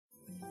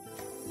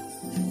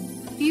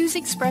views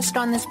expressed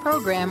on this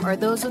program are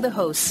those of the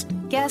hosts,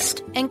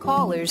 guests, and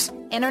callers,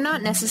 and are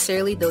not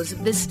necessarily those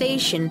of this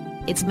station,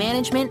 its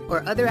management,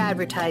 or other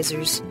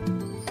advertisers.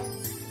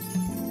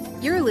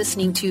 You're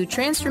listening to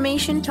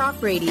Transformation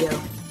Talk Radio.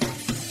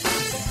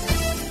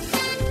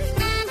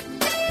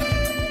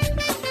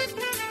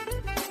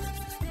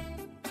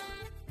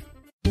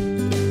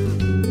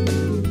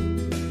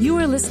 You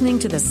are listening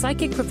to the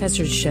Psychic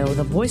Professors Show,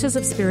 The Voices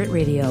of Spirit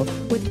Radio,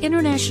 with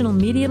international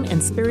medium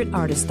and spirit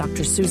artist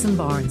Dr. Susan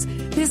Barnes.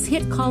 This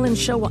hit call-in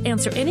show will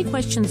answer any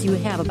questions you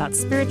have about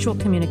spiritual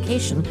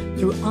communication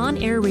through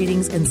on-air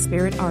readings and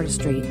spirit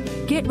artistry.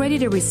 Get ready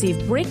to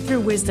receive breakthrough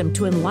wisdom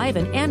to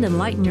enliven and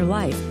enlighten your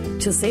life.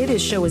 To say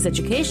this show is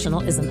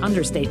educational is an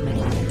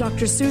understatement.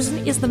 Dr.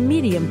 Susan is the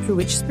medium through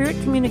which spirit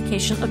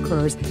communication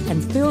occurs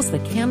and fills the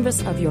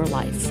canvas of your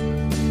life.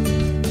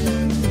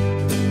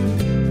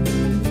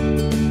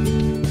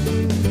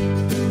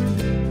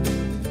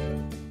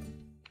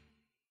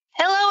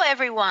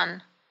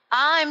 Everyone,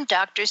 I'm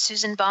Dr.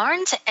 Susan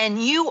Barnes,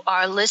 and you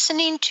are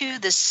listening to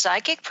the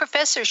Psychic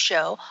Professor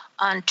Show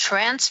on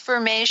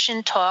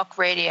Transformation Talk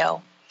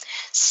Radio.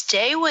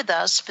 Stay with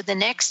us for the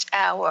next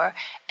hour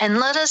and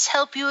let us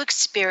help you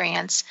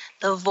experience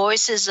the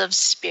voices of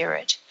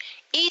spirit.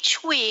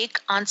 Each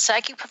week on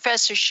Psychic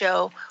Professor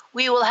Show,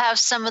 we will have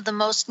some of the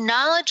most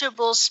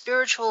knowledgeable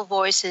spiritual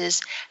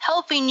voices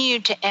helping you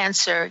to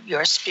answer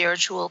your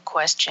spiritual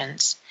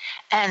questions.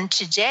 And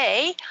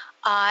today,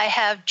 I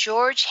have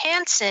George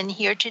Hansen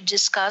here to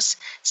discuss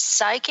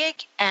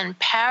psychic and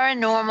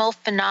paranormal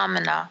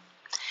phenomena.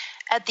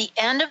 At the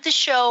end of the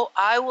show,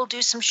 I will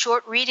do some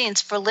short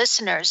readings for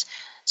listeners.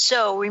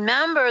 So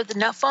remember,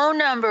 the phone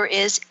number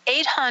is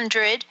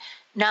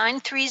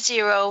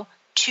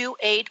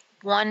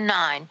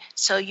 800-930-2819.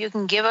 So you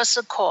can give us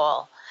a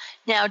call.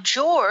 Now,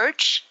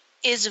 George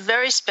is a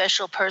very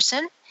special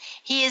person.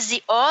 He is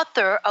the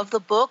author of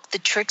the book, The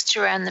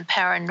Trickster and the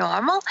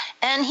Paranormal,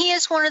 and he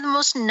is one of the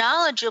most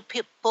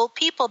knowledgeable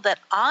people that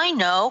I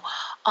know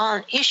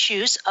on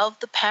issues of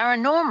the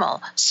paranormal.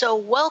 So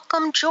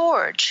welcome,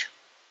 George.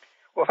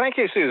 Well, thank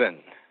you, Susan.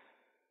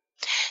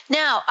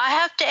 Now, I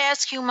have to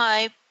ask you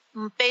my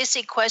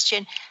basic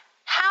question.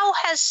 How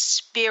has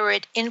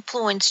spirit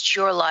influenced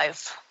your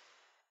life?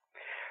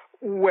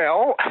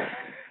 Well,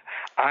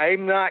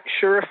 I'm not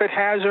sure if it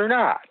has or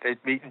not.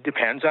 It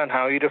depends on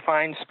how you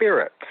define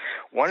spirit.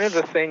 One of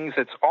the things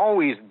that's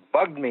always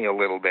bugged me a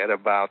little bit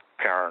about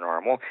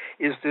paranormal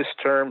is this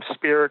term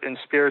spirit and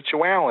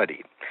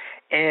spirituality.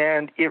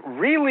 And it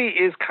really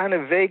is kind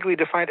of vaguely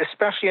defined,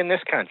 especially in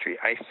this country.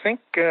 I think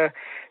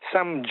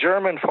some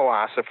German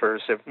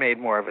philosophers have made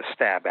more of a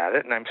stab at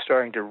it, and I'm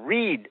starting to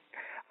read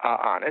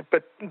on it.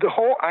 But the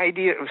whole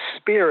idea of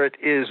spirit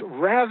is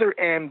rather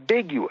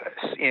ambiguous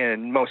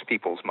in most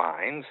people's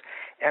minds,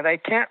 and I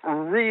can't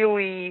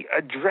really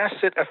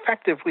address it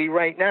effectively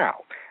right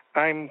now.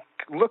 I'm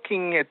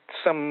looking at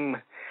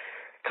some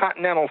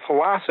continental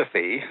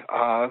philosophy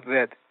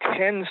that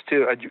tends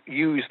to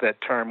use that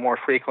term more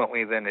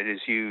frequently than it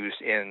is used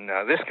in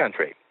this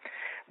country.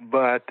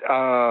 But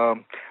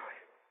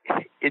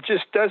it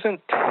just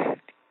doesn't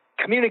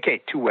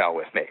communicate too well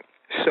with me.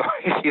 So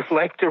if you'd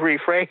like to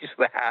rephrase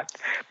that,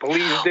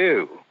 please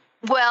do.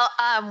 Well,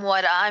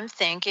 what I'm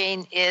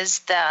thinking is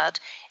that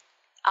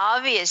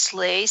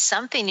obviously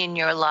something in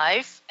your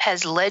life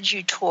has led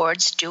you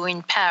towards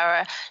doing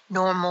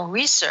paranormal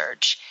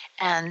research,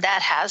 and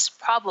that has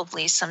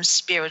probably some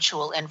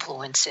spiritual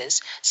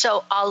influences.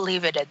 So I'll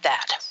leave it at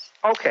that.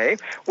 Okay.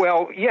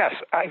 Well, yes.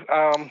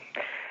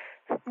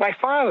 My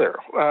father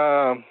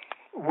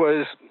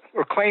was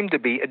or claimed to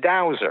be a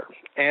dowser,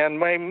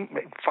 and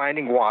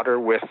finding water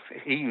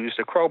he used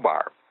a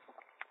crowbar.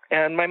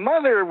 And my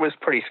mother was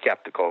pretty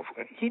skeptical.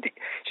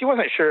 She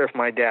wasn't sure if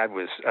my dad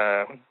was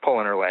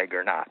pulling her leg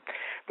or not.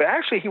 But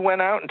actually, he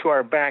went out into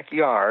our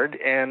backyard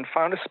and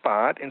found a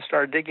spot and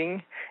started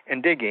digging,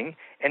 and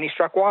he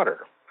struck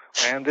water.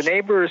 And the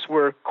neighbors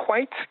were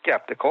quite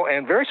skeptical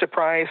and very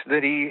surprised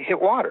that he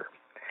hit water.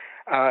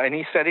 And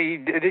he said he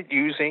did it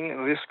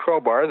using this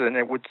crowbar, then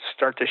it would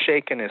start to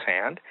shake in his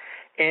hand.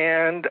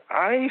 And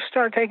I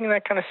started taking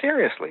that kind of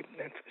seriously.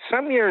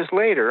 Some years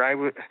later,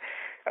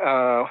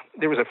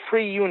 there was a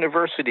free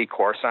university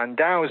course on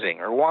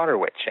dowsing or water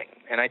witching,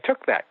 and I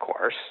took that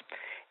course,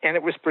 and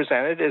it was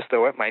presented as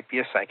though it might be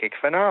a psychic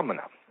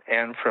phenomenon.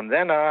 And from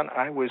then on,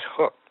 I was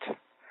hooked.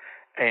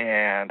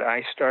 And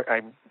I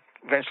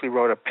eventually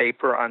wrote a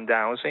paper on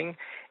dowsing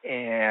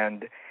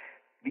and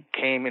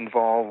became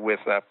involved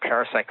with a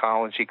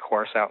parapsychology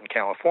course out in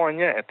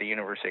California at the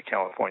University of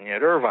California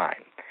at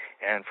Irvine.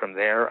 And from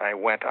there, I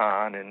went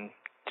on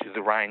to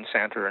the Rhine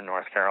Center in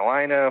North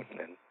Carolina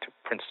and to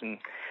Princeton,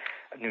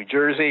 New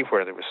Jersey,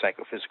 where there was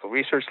psychophysical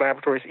research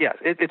laboratories. Yes,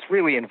 it's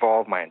really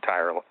involved my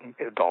entire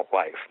adult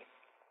life.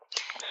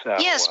 So,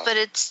 yes, but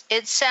it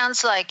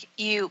sounds like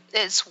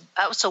it's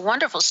a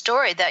wonderful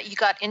story that you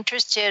got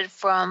interested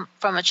from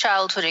a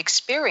childhood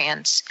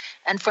experience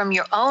and from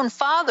your own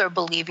father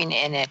believing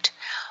in it.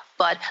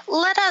 But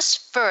let us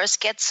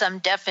first get some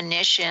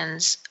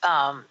definitions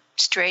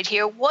straight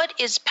here. What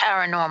is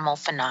paranormal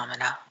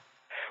phenomena?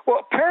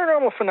 Well,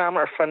 paranormal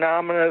phenomena are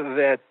phenomena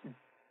that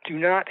do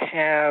not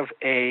have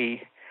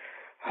a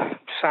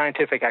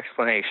scientific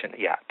explanation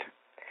yet.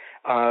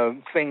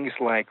 Things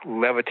like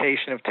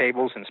levitation of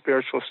tables in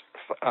spiritual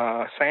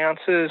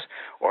seances,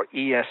 or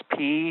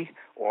ESP,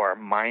 or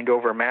mind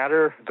over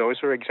matter, those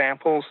are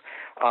examples.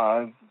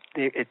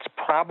 It's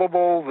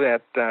probable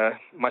that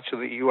much of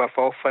the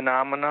UFO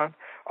phenomena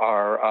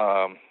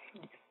are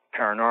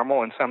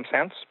paranormal in some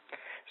sense.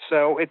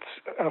 So it's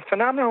a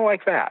phenomena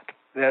like that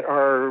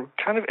are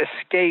kind of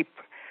escape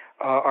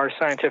our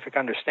scientific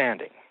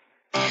understanding.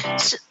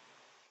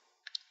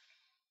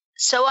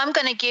 So I'm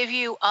going to give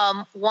you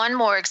one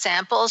more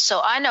example.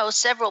 So I know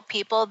several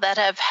people that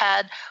have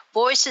had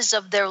voices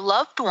of their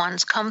loved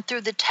ones come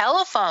through the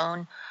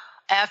telephone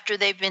after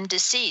they've been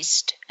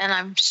deceased. And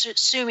I'm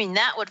assuming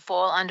that would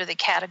fall under the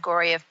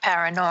category of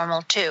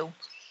paranormal too.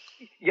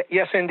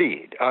 Yes,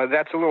 indeed.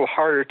 That's a little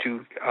harder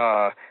to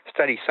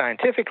study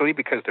scientifically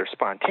because they're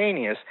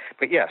spontaneous.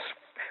 But yes,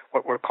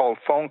 what were called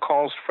phone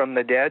calls from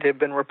the dead have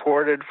been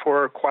reported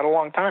for quite a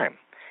long time.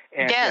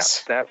 And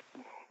yes, that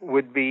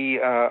would be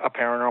a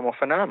paranormal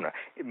phenomena.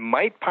 It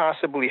might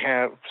possibly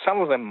have, some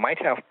of them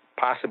might have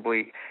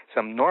possibly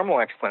some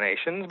normal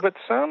explanations, but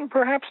some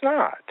perhaps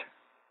not.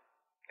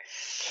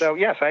 So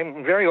yes,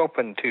 I'm very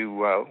open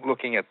to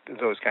looking at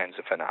those kinds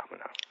of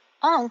phenomena.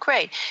 Oh,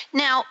 great.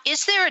 Now,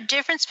 is there a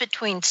difference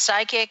between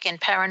psychic and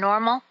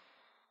paranormal?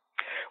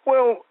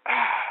 Well,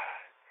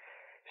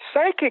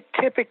 psychic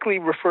typically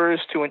refers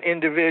to an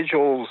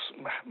individual's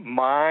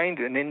mind,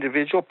 an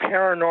individual.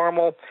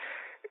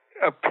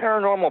 A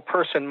paranormal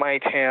person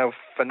might have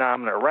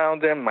phenomena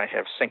around them, might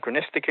have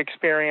synchronistic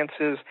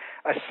experiences.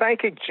 A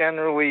psychic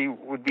generally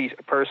would be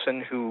a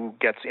person who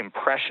gets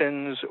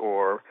impressions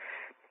or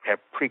have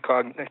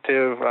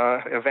precognitive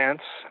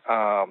events,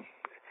 or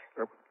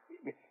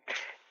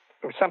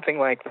something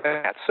like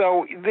that.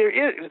 So there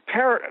is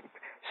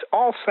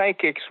all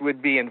psychics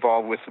would be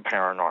involved with the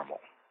paranormal,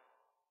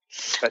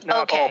 but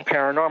not all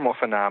paranormal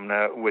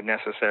phenomena would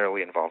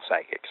necessarily involve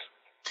psychics.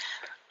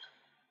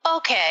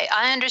 Okay,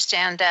 I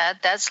understand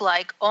that. That's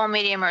like all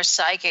medium are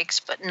psychics,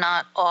 but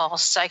not all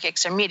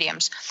psychics are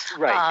mediums.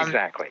 Right,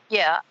 exactly.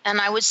 Yeah, and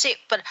I would say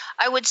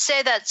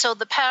that, so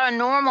the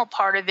paranormal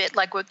part of it,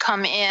 like, would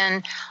come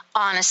in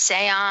on a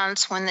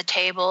seance when the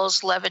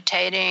table's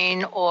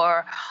levitating,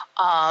 or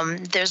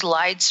there's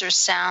lights or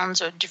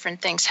sounds or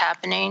different things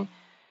happening.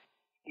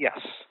 Yes.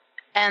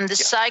 And the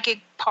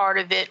psychic part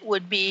of it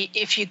would be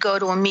if you go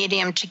to a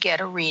medium to get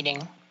a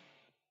reading.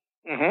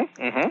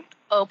 Mm-hmm, mm-hmm.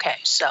 Okay,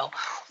 so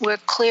we're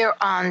clear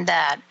on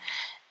that.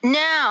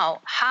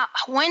 Now,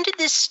 when did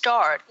this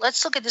start?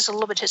 Let's look at this a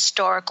little bit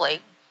historically.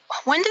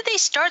 When did they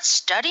start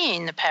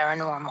studying the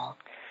paranormal?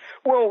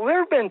 Well, there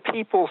have been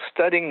people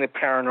studying the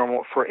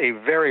paranormal for a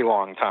very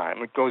long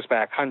time. It goes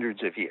back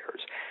hundreds of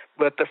years.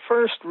 But the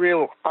first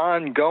real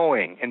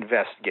ongoing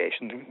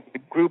investigation, the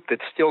group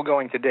that's still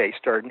going today,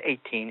 started in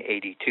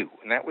 1882.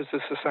 And that was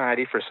the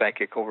Society for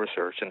Psychical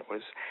Research, and it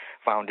was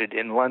founded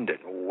in London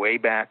way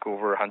back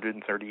over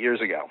 130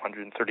 years ago,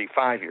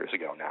 135 years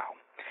ago now.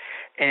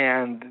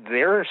 And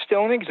they're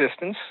still in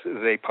existence.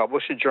 They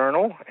publish a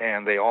journal,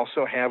 and they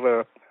also have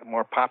a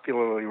more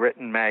popularly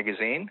written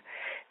magazine.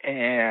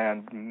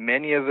 And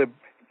many of the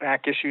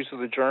back issues of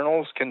the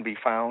journals can be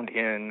found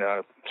in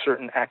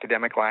certain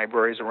academic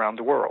libraries around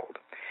the world.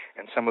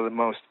 And some of the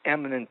most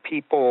eminent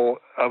people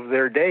of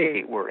their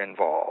day were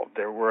involved.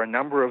 There were a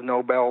number of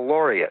Nobel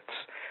laureates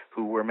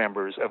who were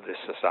members of this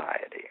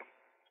society.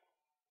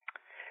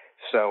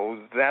 So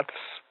that's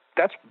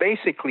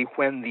basically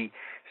when the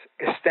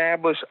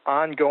established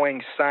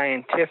ongoing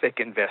scientific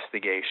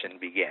investigation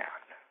began.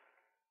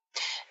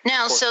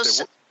 Now,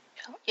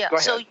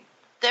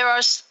 there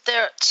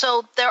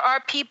are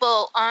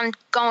people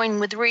ongoing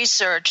with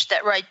research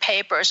that write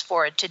papers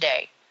for it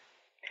today.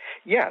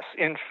 Yes,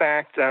 in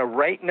fact,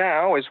 right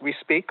now, as we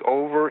speak,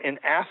 over in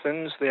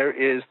Athens, there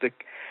is the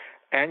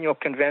annual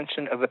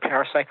convention of the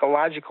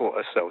Parapsychological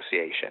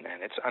Association,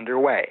 and it's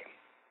underway.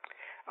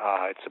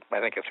 It's,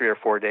 I think, a 3 or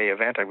 4 day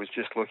event. I was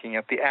just looking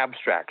at the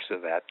abstracts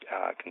of that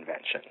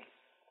convention.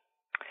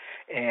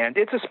 And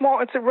it's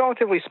a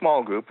relatively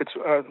small group. It's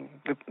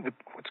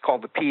what's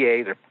called the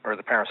PA, or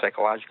the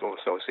Parapsychological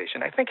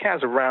Association. I think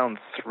has around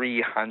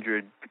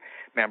 300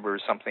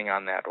 members, something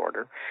on that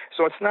order.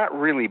 So it's not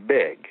really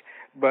big,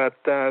 but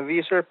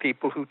these are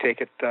people who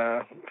take it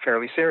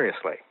fairly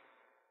seriously.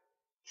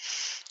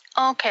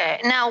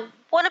 Okay. Now,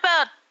 what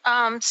about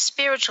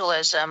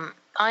spiritualism?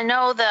 I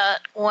know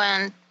that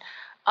when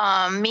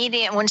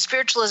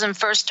spiritualism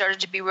first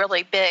started to be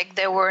really big,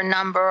 there were a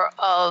number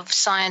of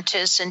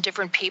scientists and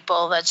different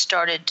people that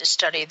started to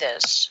study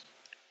this.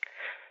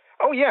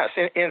 Oh, yes.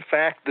 In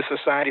fact, the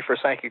Society for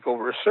Psychical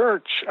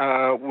Research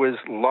was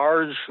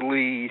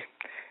largely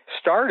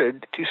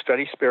started to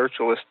study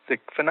spiritualistic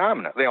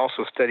phenomena. They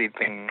also studied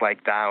things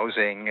like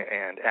dowsing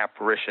and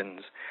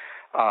apparitions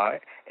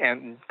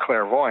and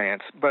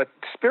clairvoyance. But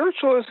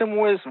spiritualism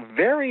was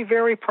very,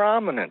 very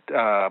prominent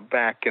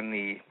back in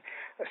the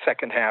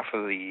second half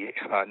of the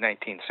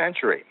 19th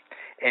century.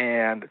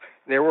 And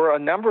there were a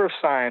number of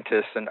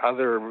scientists and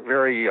other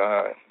very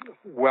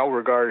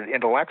well-regarded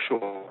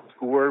intellectuals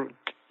who were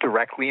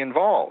directly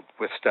involved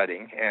with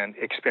studying and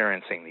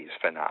experiencing these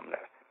phenomena.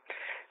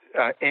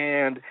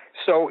 And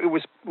so it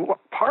was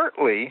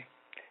partly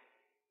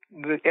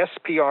the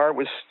SPR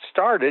was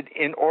started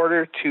in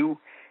order to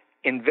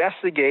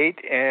investigate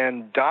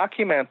and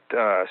document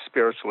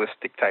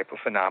spiritualistic type of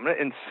phenomena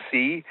and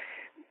see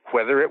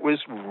whether it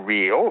was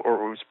real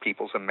or it was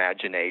people's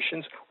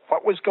imaginations,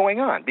 what was going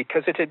on,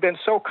 because it had been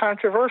so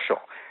controversial.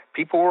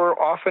 People were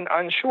often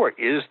unsure,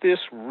 is this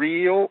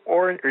real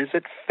or is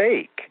it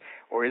fake?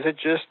 Or is it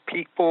just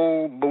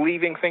people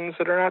believing things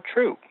that are not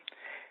true?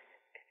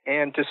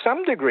 And to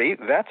some degree,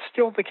 that's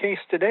still the case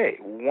today.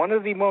 One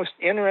of the most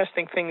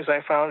interesting things I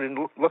found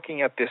in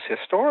looking at this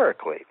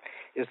historically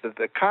is that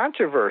the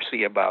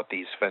controversy about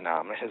these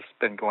phenomena has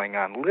been going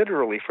on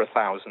literally for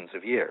thousands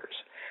of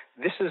years.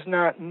 This is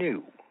not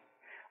new.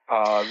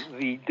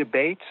 The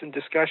debates and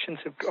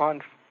discussions have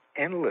gone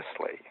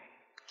endlessly.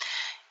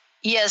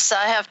 Yes,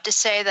 I have to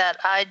say that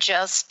I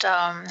just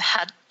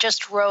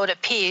wrote a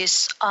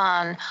piece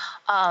on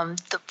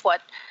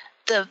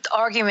the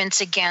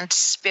arguments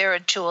against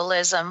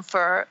spiritualism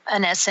for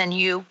an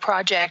SNU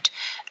project,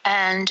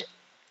 and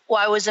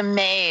I was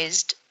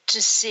amazed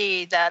to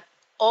see that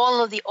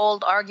all of the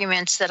old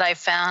arguments that I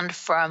found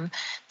from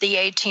the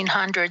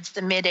 1800s,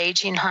 the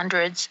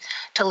mid-1800s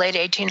to late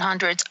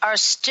 1800s, are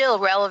still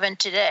relevant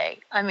today.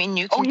 I mean,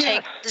 you can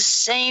take the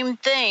same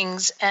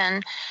things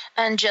and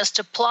just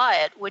apply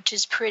it, which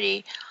is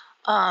pretty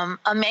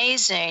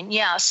amazing.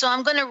 Yeah, so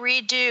I'm going to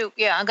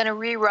I'm going to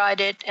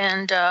rewrite it,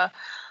 and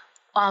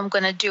I'm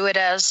going to do it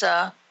as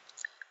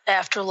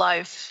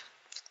afterlife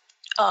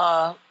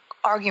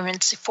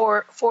arguments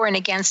for and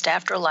against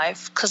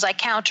afterlife, because I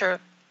counter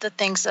the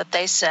things that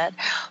they said.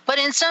 But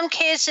in some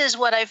cases,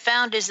 what I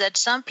found is that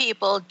some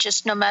people,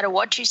 just no matter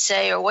what you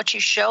say or what you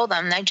show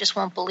them, they just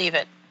won't believe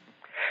it.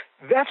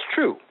 That's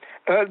true.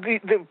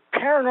 The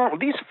paranormal,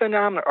 these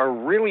phenomena are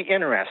really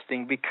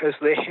interesting because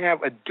they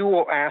have a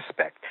dual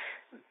aspect.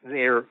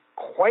 They're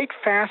quite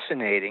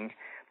fascinating,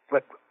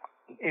 but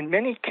in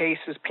many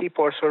cases,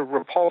 people are sort of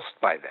repulsed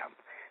by them.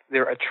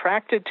 They're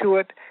attracted to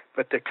it,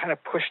 but they're kind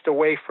of pushed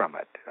away from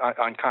it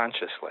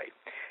unconsciously.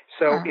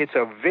 So it's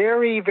a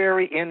very,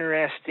 very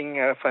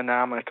interesting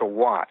phenomenon to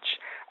watch.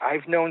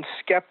 I've known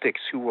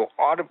skeptics who will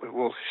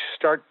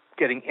start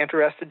getting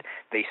interested.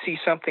 They see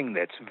something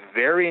that's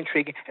very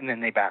intriguing, and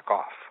then they back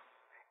off,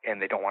 and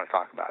they don't want to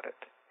talk about it.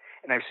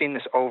 And I've seen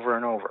this over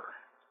and over.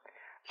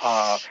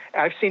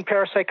 I've seen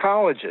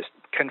parapsychologists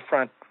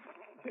confront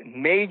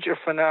major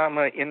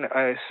phenomena in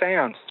a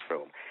seance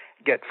room,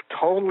 get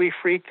totally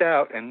freaked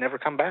out, and never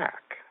come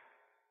back.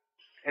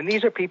 And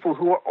these are people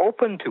who are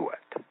open to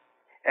it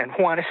and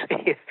want to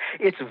see it.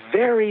 It's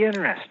very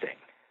interesting.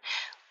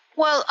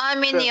 Well, I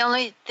mean, the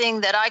only thing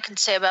that I can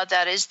say about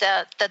that is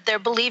that their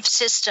belief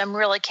system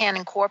really can't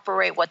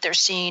incorporate what they're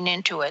seeing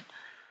into it.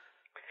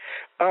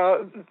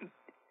 Yeah,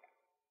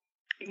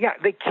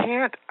 they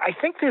can't. I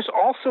think there's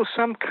also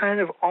some kind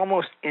of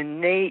almost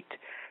innate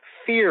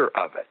fear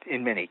of it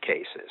in many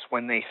cases.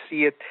 When they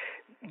see it,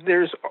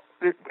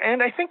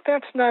 and I think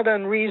that's not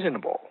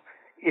unreasonable.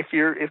 If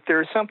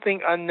there's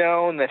something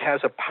unknown that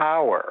has a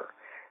power,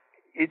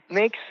 it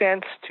makes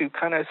sense to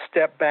kind of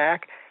step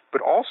back, but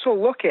also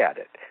look at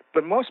it.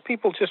 But most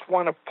people just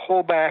want to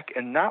pull back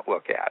and not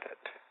look at it.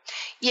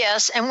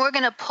 Yes, and we're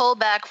going to pull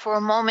back for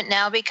a moment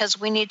now because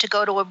we need to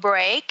go to a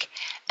break.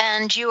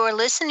 And you are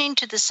listening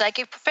to the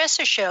Psychic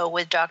Professor Show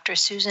with Dr.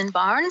 Susan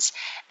Barnes.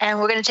 And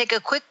we're going to take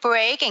a quick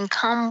break and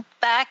come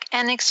back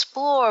and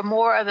explore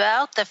more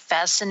about the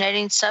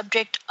fascinating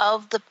subject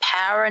of the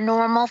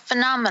paranormal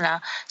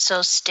phenomena.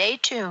 So stay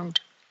tuned.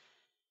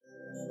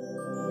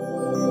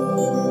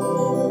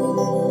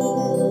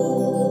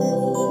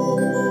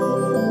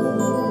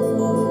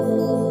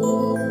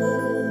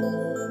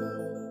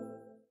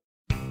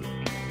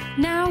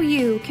 Now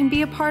you can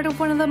be a part of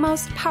one of the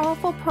most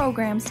powerful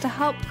programs to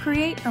help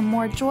create a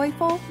more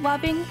joyful,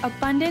 loving,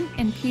 abundant,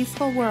 and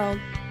peaceful world.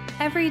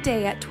 Every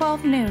day at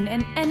 12 noon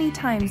in any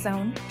time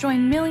zone,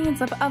 join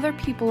millions of other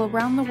people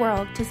around the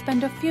world to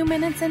spend a few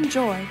minutes in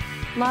joy,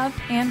 love,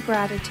 and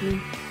gratitude.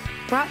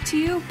 Brought to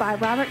you by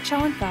Robert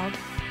Schoenfeld,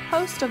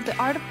 host of the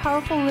Art of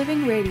Powerful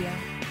Living Radio.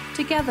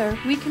 Together,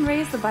 we can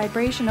raise the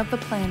vibration of the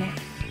planet.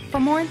 For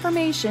more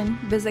information,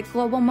 visit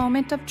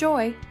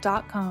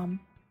globalmomentofjoy.com.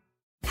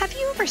 Have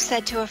you ever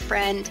said to a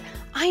friend,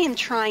 I am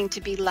trying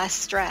to be less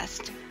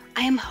stressed.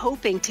 I am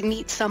hoping to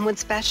meet someone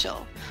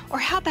special. Or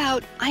how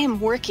about, I am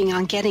working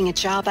on getting a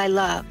job I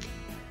love.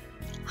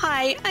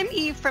 Hi, I'm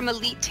Eve from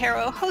Elite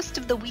Tarot, host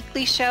of the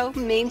weekly show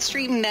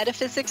Mainstream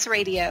Metaphysics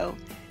Radio.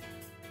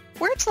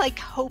 Words like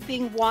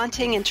hoping,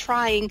 wanting, and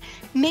trying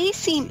may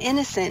seem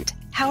innocent.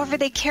 However,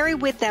 they carry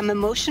with them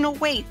emotional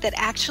weight that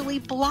actually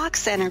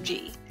blocks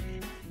energy.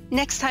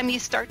 Next time you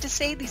start to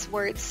say these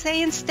words,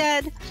 say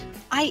instead,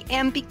 I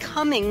am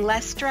becoming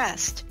less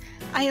stressed.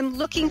 I am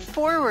looking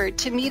forward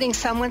to meeting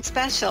someone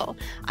special.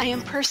 I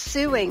am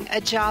pursuing a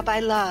job I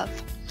love.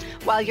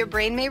 While your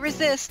brain may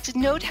resist,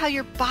 note how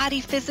your body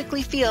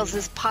physically feels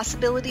as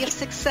possibility of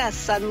success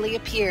suddenly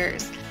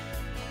appears.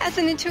 As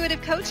an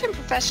intuitive coach and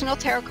professional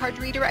tarot card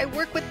reader, I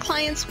work with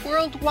clients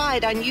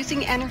worldwide on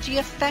using energy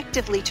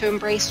effectively to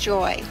embrace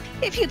joy.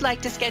 If you'd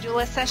like to schedule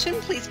a session,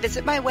 please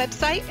visit my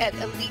website at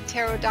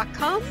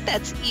elitetarot.com.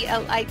 That's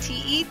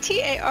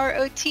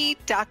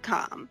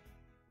ELITETAROT.com.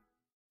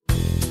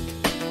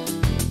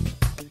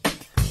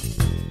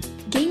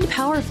 Gain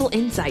powerful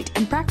insight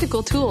and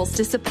practical tools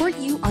to support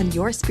you on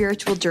your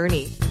spiritual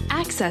journey.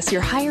 Access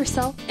your higher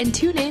self and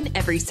tune in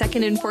every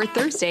second and fourth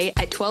Thursday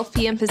at 12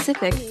 p.m.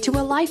 Pacific to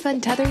A Life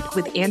Untethered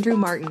with Andrew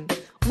Martin,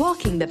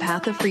 Walking the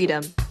Path of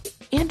Freedom.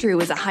 Andrew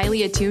is a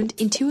highly attuned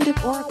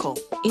intuitive oracle,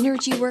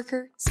 energy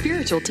worker,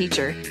 spiritual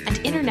teacher, and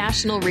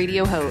international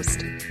radio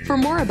host. For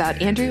more about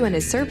Andrew and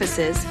his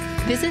services,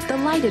 visit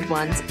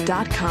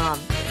thelightedones.com.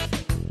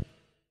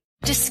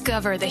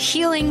 Discover the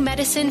healing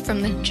medicine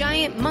from the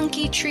giant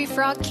monkey tree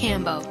frog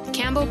Cambo.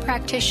 Cambo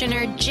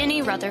practitioner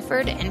Ginny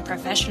Rutherford and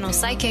professional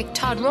psychic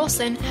Todd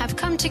Rolson have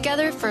come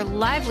together for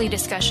lively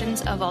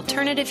discussions of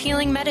alternative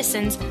healing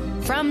medicines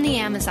from the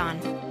Amazon.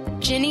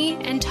 Ginny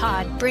and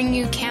Todd bring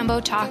you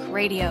Cambo Talk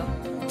Radio.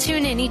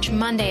 Tune in each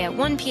Monday at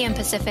 1 p.m.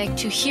 Pacific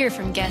to hear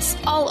from guests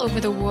all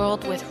over the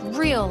world with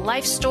real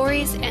life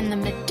stories and the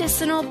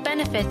medicinal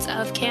benefits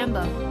of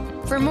Cambo.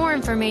 For more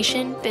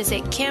information,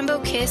 visit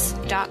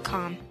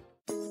cambokiss.com.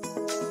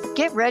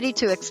 Get ready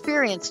to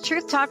experience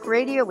Truth Talk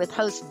Radio with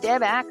host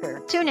Deb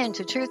Acker. Tune in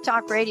to Truth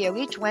Talk Radio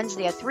each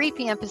Wednesday at 3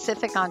 p.m.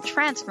 Pacific on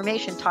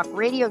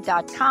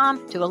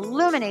TransformationTalkRadio.com to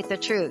illuminate the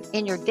truth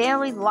in your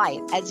daily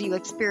life as you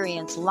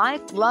experience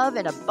life, love,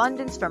 and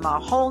abundance from a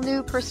whole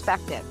new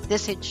perspective.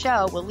 This hit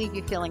show will leave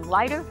you feeling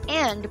lighter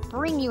and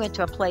bring you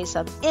into a place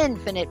of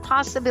infinite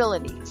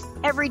possibilities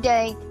every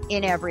day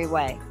in every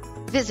way.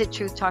 Visit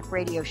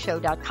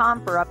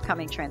TruthTalkRadioshow.com for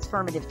upcoming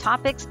transformative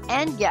topics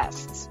and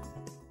guests.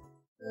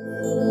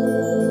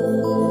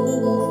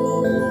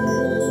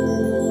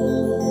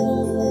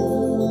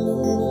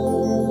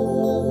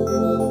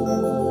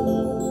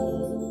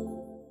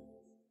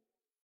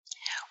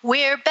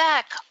 We're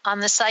back on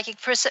the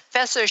Psychic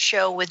Professor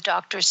Show with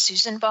Dr.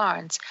 Susan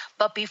Barnes.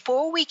 But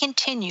before we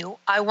continue,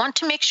 I want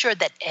to make sure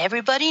that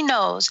everybody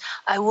knows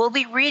I will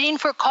be reading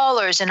for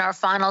callers in our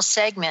final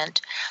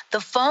segment.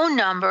 The phone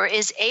number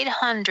is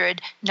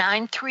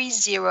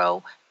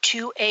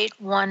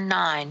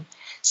 800-930-2819.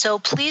 So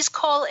please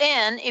call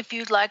in if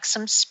you'd like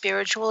some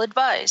spiritual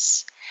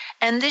advice.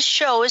 And this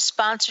show is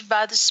sponsored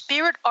by the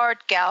Spirit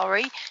Art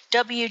Gallery,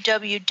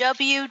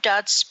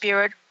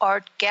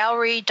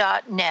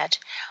 www.spiritartgallery.net.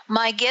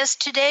 My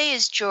guest today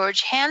is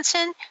George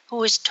Hansen,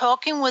 who is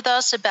talking with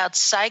us about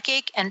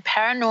psychic and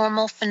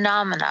paranormal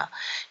phenomena.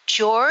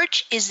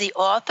 George is the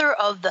author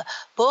of the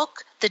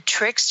book, The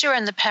Trickster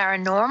and the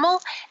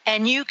Paranormal,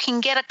 and you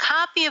can get a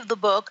copy of the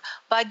book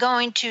by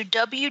going to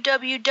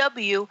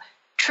www.trickster,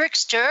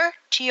 Trickster,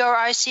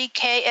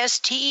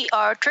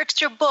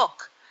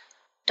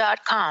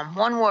 tricksterbook.com,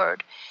 one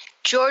word.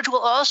 George will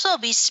also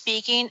be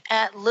speaking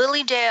at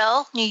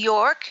Lilydale, New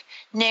York,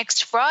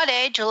 next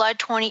Friday, July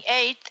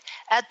 28th,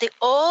 at the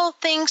All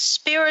Things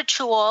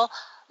Spiritual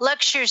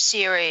lecture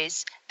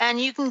series. And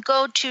you can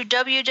go to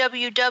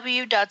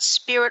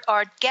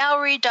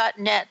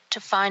www.spiritartgallery.net to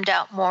find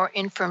out more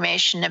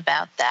information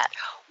about that.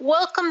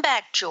 Welcome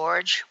back,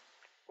 George.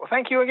 Well,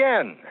 thank you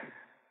again.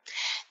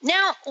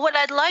 Now, what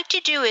I'd like to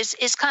do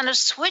is kind of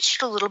switch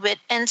it a little bit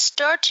and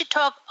start to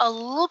talk a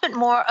little bit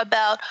more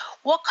about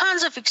what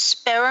kinds of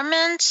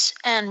experiments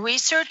and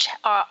research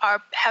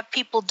have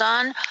people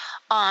done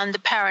on the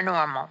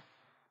paranormal.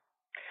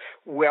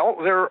 Well,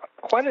 there are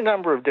quite a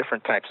number of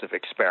different types of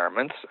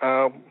experiments.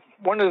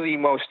 One of the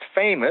most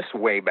famous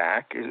way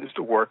back is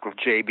the work of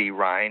J.B.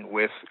 Rhine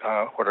with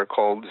what are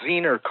called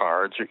Zener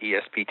cards or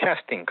ESP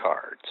testing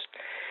cards.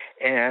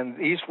 And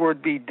these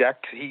would be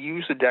decked, he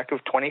used a deck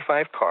of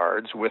 25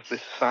 cards with the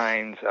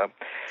signs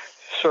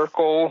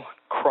circle,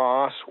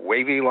 cross,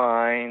 wavy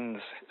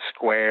lines,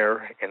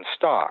 square, and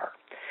star.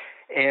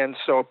 And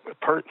so the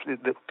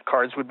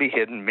cards would be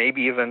hidden,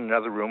 maybe even in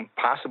another room,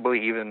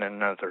 possibly even in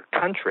another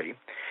country,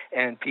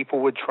 and people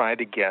would try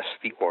to guess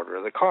the order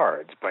of the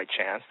cards. By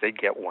chance, they'd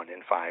get 1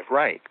 in 5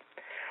 right.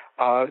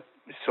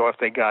 So if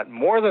they got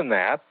more than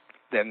that,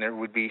 then there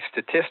would be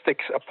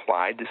statistics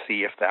applied to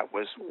see if that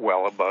was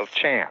well above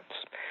chance.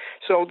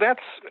 So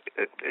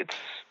it's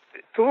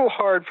a little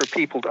hard for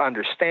people to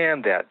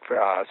understand that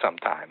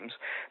sometimes,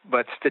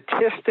 but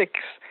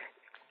statistics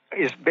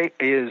is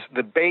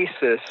the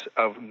basis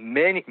of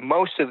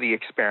most of the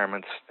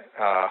experiments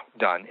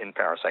done in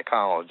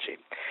parapsychology.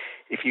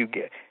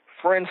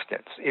 For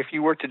instance, if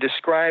you were to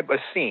describe a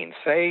scene,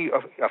 say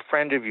a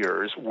friend of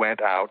yours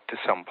went out to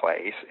some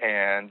place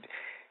and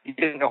you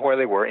didn't know where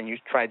they were, and you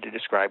tried to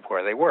describe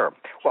where they were.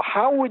 Well,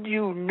 how would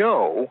you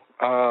know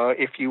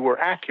if you were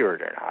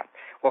accurate or not?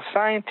 Well,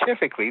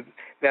 scientifically,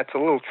 that's a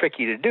little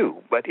tricky to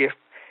do. But if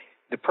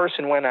the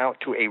person went out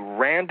to a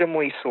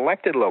randomly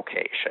selected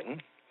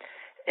location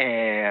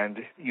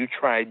and you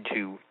tried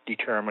to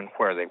determine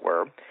where they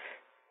were,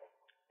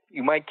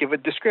 you might give a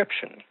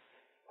description.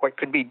 what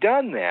could be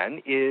done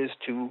then is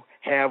to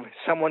have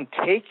someone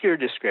take your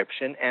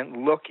description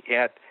and look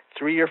at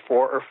 3 or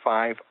 4 or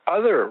 5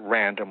 other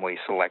randomly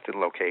selected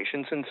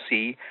locations and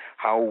see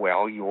how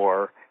well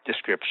your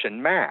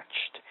description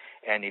matched.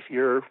 And if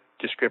your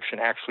description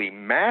actually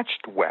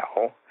matched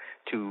well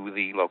to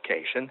the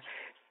location,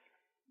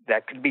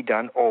 that could be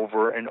done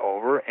over and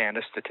over, and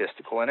a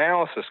statistical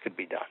analysis could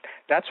be done.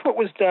 That's what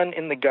was done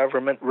in the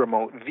government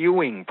remote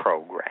viewing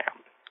program.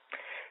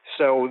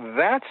 So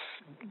that's,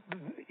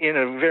 in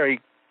a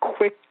very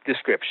quick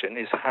description,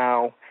 is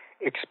how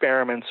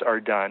experiments are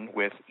done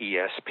with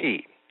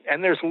ESP.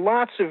 And there's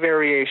lots of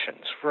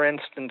variations. For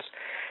instance,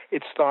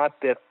 it's thought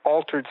that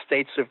altered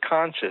states of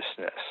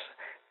consciousness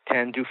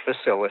tend to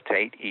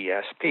facilitate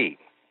ESP.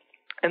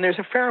 And there's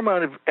a fair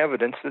amount of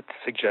evidence that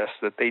suggests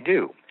that they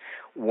do.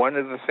 One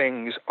of the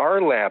things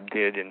our lab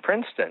did in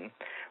Princeton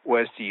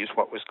was to use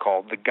what was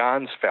called the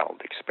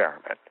Gansfeld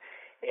experiment.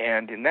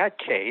 And in that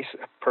case,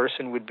 a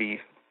person would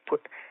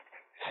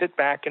sit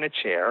back in a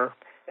chair,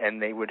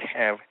 and they would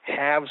have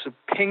halves of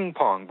ping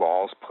pong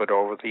balls put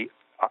over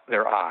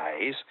their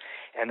eyes,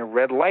 and a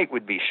red light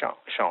would be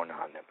shown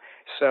on them.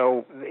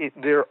 So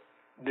the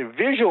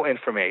visual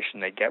information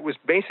they get was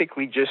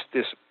basically just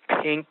this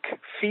pink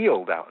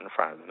field out in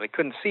front of them. They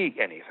couldn't see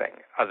anything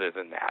other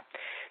than that.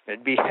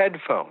 There'd be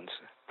headphones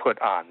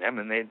put on them,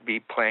 and they'd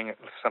be playing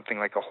something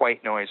like a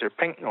white noise or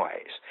pink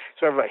noise,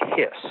 sort of a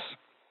hiss.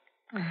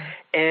 Mm-hmm.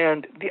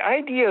 And the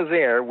idea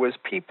there was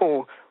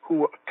people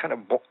who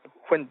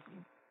when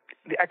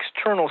the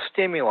external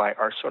stimuli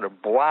are sort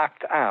of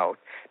blocked out,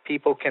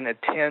 people can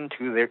attend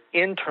to their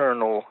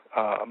internal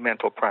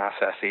mental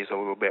processes a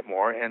little bit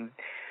more. And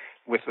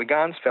with the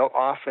Gansfeld,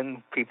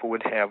 often people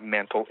would have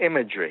mental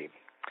imagery.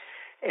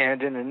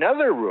 And in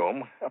another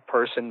room, a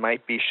person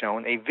might be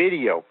shown a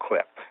video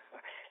clip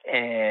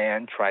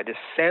and try to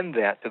send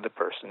that to the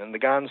person in the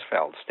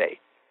Gansfeld state.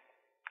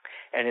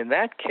 And in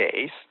that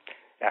case,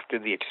 after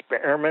the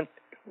experiment,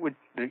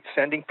 the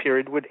sending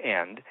period would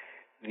end,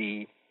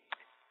 the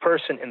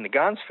person in the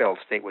Gansfeld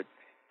state would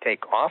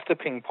take off the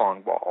ping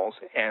pong balls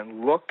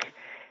and look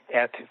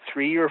at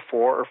 3 or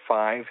 4 or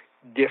 5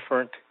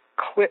 different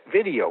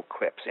video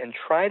clips and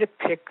try to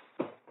pick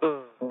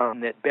the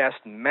one that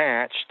best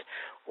matched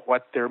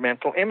what their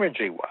mental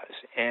imagery was.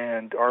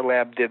 And our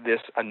lab did this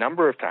a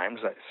number of times,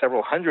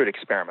 several hundred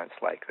experiments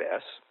like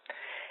this.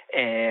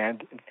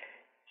 And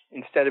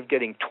instead of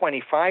getting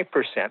 25%,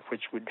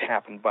 which would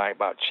happen by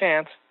about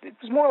chance, it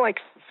was more like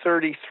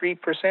 33%.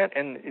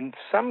 And in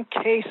some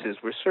cases,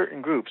 with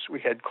certain groups, we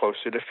had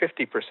closer to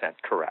 50%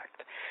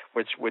 correct,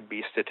 which would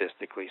be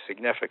statistically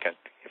significant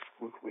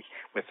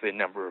with the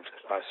number of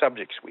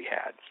subjects we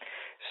had.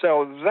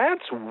 So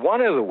that's one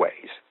of the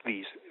ways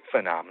these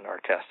phenomena are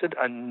tested.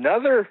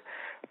 Another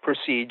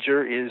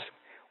procedure is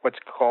what's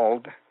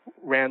called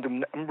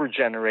random number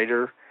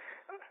generator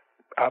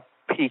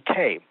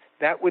PK.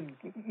 That would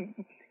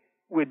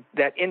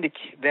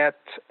indicate that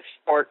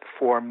short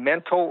for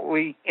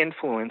mentally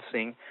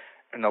influencing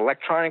an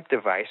electronic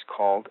device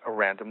called a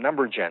random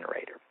number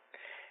generator.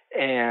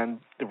 And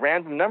the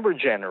random number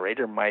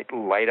generator might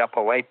light up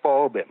a light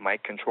bulb, it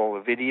might control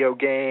a video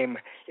game,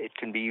 it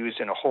can be used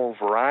in a whole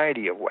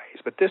variety of ways.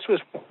 But this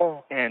was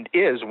and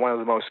is one of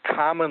the most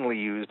commonly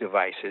used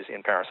devices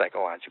in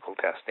parapsychological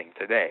testing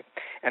today,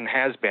 and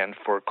has been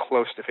for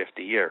close to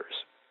 50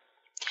 years.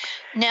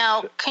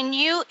 Now, can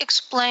you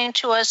explain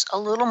to us a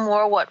little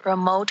more what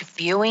remote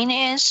viewing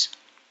is,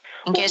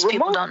 in case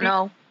people don't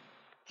know?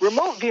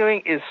 Remote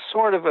viewing is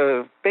sort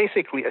of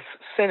basically a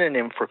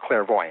synonym for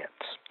clairvoyance.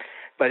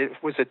 But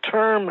it was a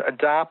term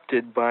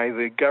adopted by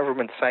the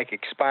government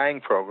psychic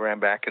spying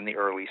program back in the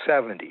early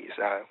 70s,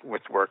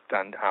 with work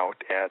done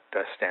out at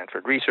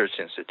Stanford Research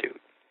Institute.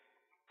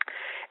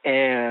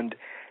 And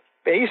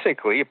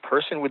basically, a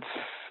person would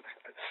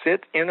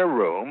sit in a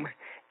room,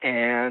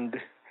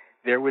 and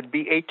there would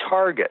be a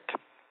target,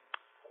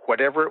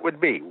 whatever it would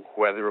be,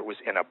 whether it was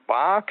in a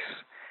box,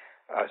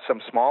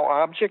 some small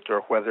object,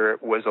 or whether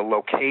it was a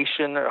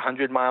location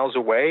 100 miles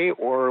away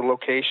or a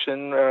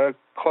location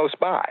close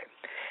by.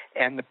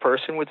 And the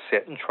person would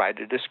sit and try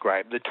to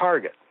describe the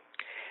target.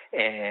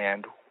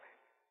 And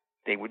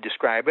they would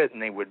describe it,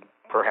 and they would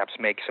perhaps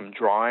make some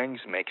drawings,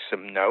 make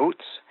some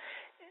notes,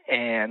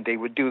 and they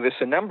would do this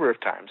a number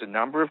of times. A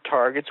number of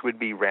targets would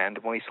be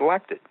randomly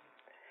selected.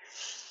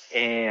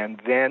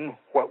 And then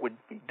what would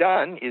be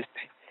done is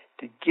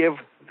to give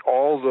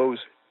all those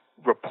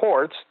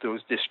reports,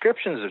 those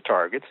descriptions of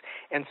targets,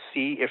 and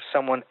see if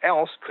someone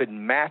else could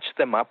match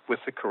them up with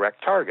the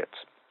correct targets.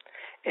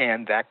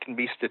 And that can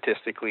be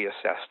statistically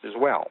assessed as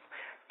well.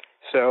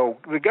 So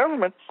the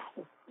government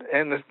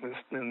and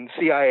the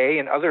CIA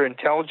and other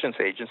intelligence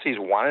agencies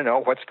want to know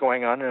what's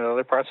going on in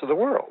other parts of the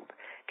world.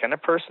 Can a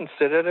person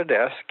sit at a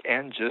desk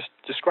and just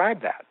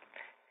describe that?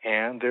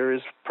 And there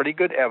is pretty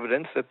good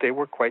evidence that they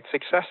were quite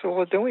successful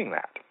at doing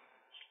that.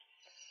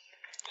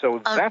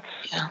 So that's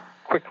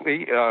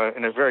quickly,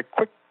 in a very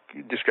quick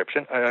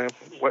description,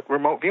 what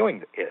remote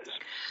viewing is.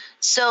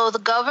 So the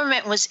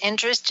government was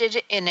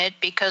interested in it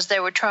because they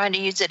were trying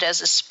to use it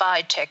as a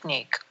spy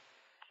technique.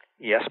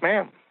 Yes,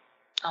 ma'am.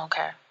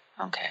 Okay.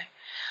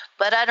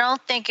 But I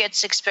don't think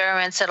it's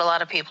experiments that a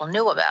lot of people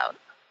knew about.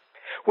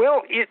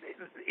 Well,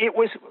 it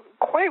was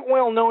quite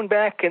well known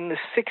back in the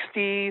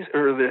 60s,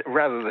 or the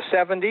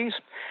 70s,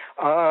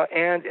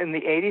 and in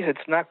the 80s.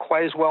 It's not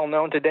quite as well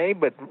known today,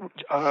 but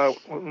a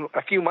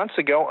few months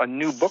ago, a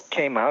new book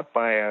came out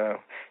by a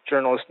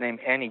journalist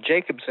named Annie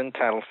Jacobson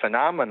titled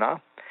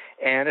Phenomena,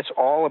 and it's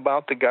all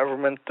about the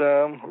government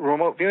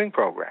remote viewing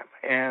program.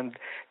 And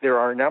there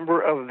are a number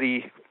of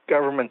the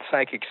government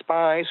psychic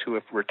spies who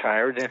have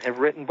retired and have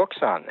written books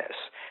on this.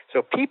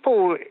 So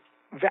people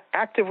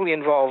actively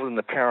involved in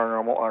the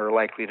paranormal are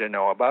likely to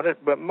know about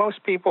it, but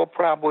most people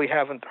probably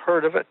haven't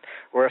heard of it,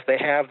 or if they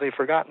have, they've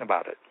forgotten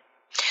about it.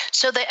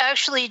 So they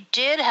actually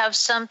did have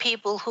some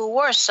people who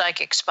were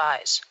psychic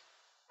spies.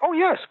 Oh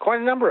yes, quite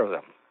a number of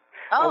them.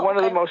 One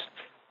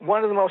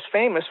of the most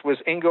famous was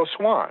Ingo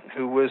Swann,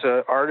 who was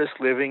an artist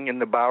living in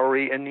the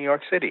Bowery in New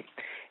York City,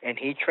 and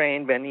he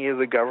trained many of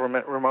the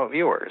government remote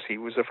viewers. He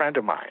was a friend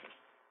of mine.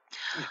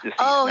 He's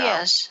deceased now.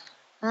 Yes.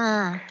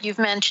 You've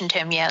mentioned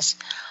him, yes.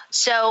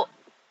 So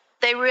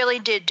they really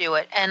did do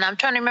it. And I'm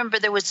trying to remember,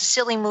 there was a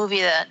silly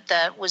movie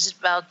that was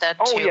about that,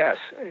 too. Oh, yes.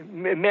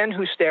 Men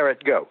Who Stare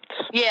at Goats.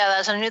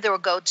 Yeah, I knew there were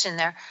goats in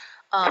there.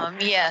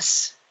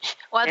 Yes.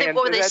 Well, what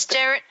were they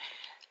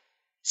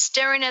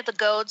staring at the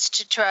goats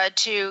to try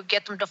to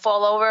get them to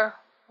fall over?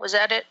 Was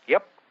that it?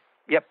 Yep.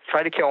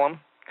 Try to kill them.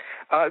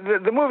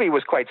 The movie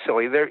was quite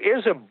silly. There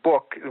is a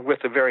book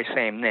with the very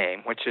same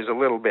name, which is a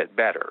little bit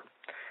better.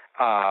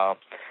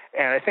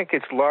 And I think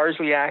it's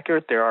largely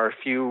accurate. There are a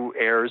few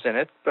errors in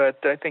it,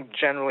 but I think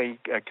generally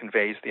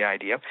conveys the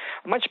idea.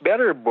 A much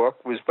better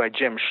book was by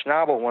Jim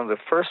Schnabel, one of the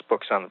first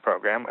books on the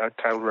program,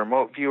 titled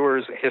Remote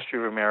Viewers, A History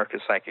of America's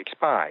Psychic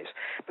Spies.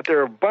 But there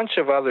are a bunch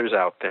of others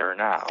out there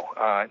now.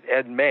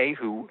 Ed May,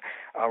 who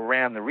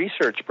ran the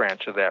research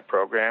branch of that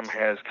program,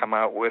 has come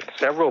out with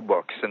several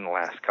books in the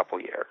last couple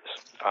years.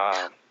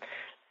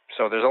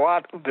 So there's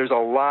a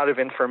lot of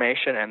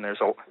information, and the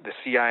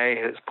CIA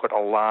has put a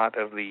lot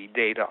of the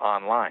data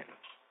online.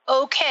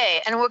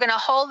 Okay, and we're going to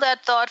hold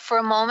that thought for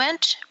a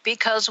moment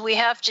because we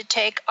have to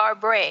take our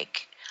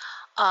break.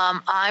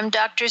 I'm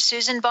Dr.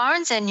 Susan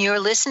Barnes, and you're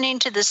listening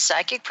to the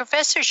Psychic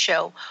Professor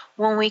Show.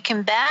 When we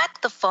come back,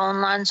 the phone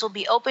lines will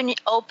be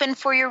open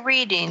for your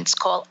readings.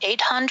 Call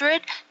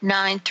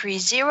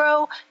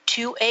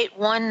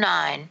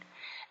 800-930-2819.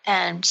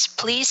 And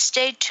please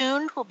stay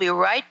tuned. We'll be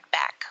right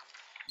back.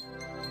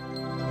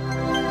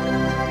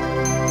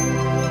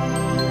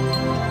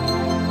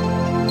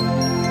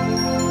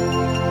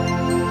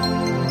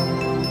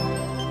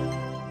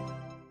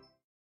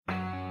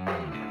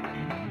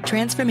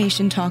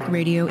 Transformation Talk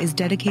Radio is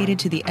dedicated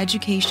to the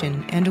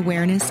education and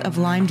awareness of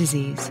Lyme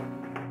disease.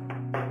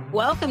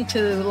 Welcome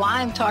to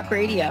Lyme Talk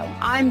Radio.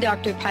 I'm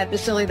Dr. Pat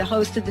Basile, the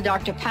host of the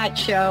Dr. Pat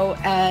Show,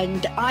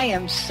 and I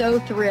am so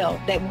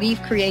thrilled that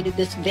we've created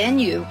this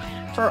venue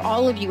for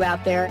all of you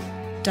out there.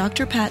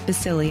 Dr. Pat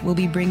Basile will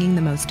be bringing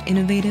the most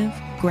innovative,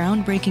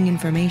 groundbreaking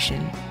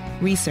information,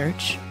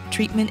 research,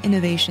 treatment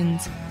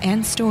innovations,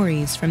 and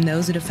stories from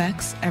those it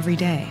affects every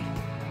day.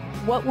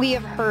 What we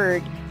have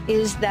heard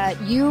is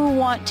that you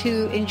want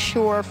to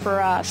ensure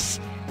for us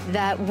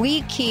that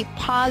we keep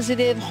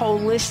positive,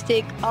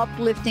 holistic,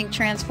 uplifting,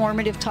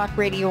 transformative talk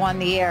radio on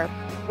the air.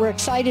 We're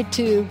excited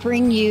to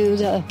bring you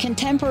the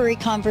contemporary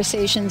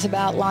conversations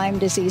about Lyme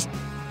disease.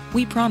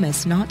 We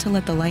promise not to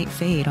let the light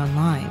fade on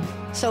Lyme.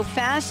 So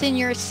fasten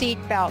your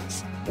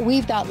seatbelts.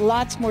 We've got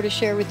lots more to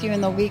share with you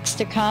in the weeks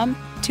to come.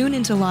 Tune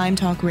into Lyme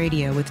Talk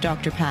Radio with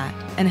Dr. Pat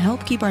and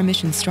help keep our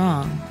mission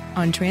strong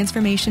on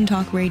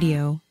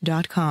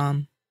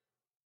TransformationTalkRadio.com.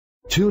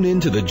 Tune in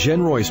to The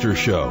Jen Royster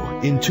Show,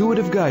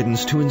 intuitive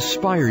guidance to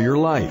inspire your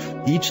life,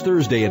 each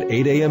Thursday at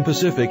 8 a.m.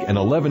 Pacific and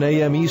 11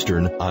 a.m.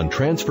 Eastern on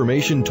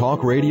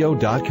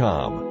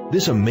TransformationTalkRadio.com.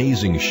 This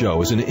amazing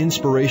show is an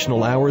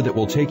inspirational hour that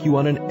will take you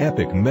on an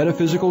epic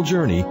metaphysical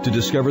journey to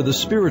discover the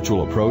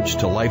spiritual approach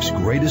to life's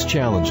greatest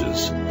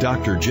challenges.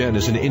 Dr. Jen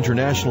is an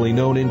internationally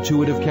known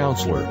intuitive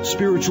counselor,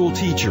 spiritual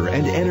teacher,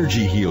 and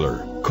energy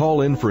healer.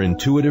 Call in for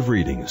intuitive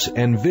readings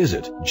and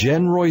visit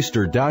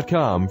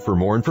JenRoyster.com for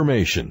more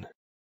information.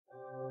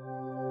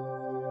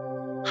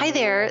 Hi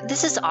there,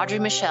 this is Audrey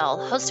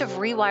Michelle, host of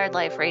Rewired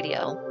Life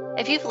Radio.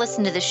 If you've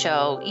listened to the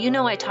show, you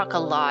know I talk a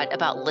lot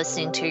about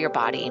listening to your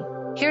body.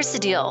 Here's the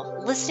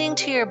deal. Listening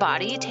to your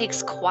body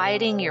takes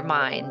quieting your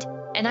mind,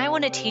 and I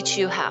want to teach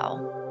you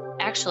how.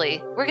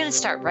 Actually, we're going to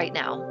start right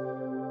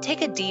now.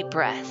 Take a deep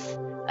breath,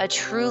 a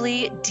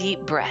truly deep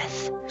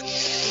breath,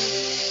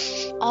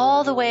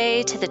 all the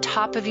way to the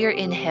top of your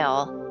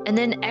inhale, and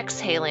then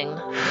exhaling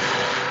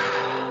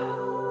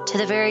to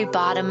the very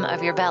bottom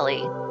of your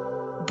belly.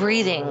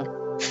 Breathing,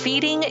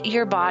 feeding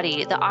your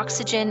body the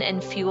oxygen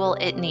and fuel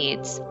it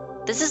needs.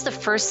 This is the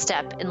first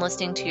step in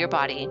listening to your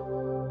body.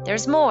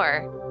 There's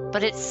more,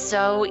 but it's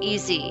so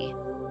easy.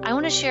 I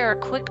want to share a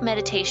quick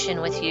meditation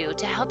with you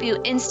to help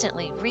you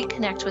instantly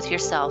reconnect with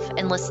yourself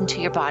and listen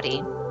to your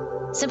body.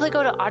 Simply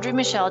go to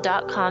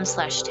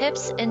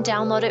audreymichelle.com/tips and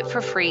download it for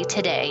free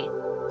today.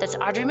 That's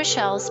Audrey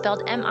Michelle,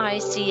 spelled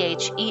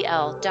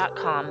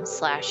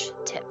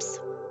MICHEL.com/tips.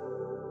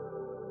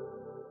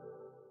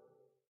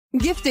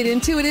 Gifted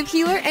intuitive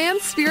healer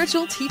and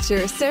spiritual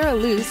teacher Sarah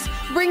Luce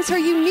brings her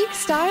unique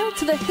style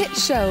to the hit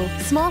show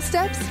Small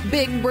Steps,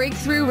 Big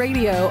Breakthrough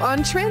Radio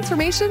on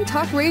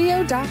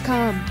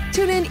TransformationTalkRadio.com.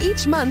 Tune in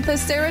each month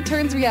as Sarah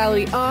turns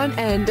reality on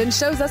end and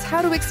shows us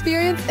how to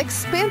experience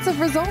expansive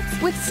results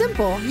with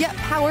simple yet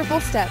powerful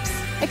steps.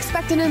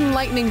 Expect an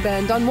enlightening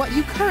bend on what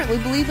you currently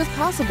believe is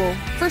possible.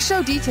 For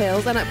show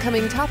details and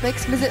upcoming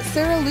topics, visit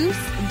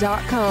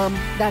sarahluce.com.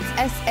 That's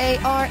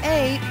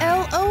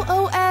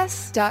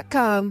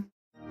SARALOOS.com.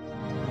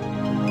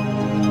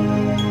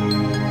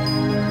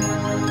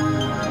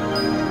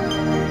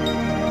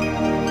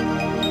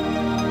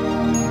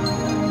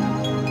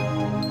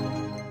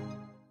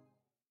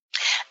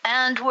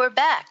 And we're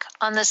back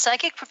on the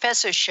Psychic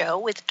Professor Show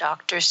with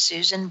Dr.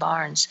 Susan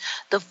Barnes.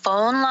 The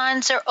phone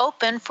lines are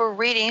open for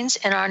readings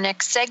in our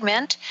next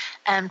segment,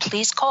 and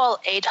please call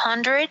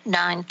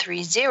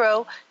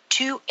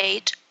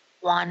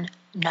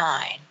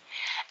 800-930-2819.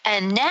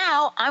 And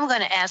now I'm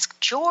going to ask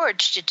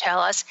George to tell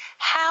us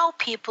how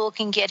people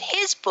can get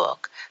his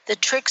book, The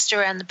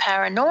Trickster and the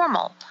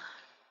Paranormal.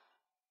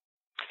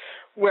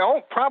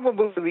 Well,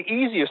 probably the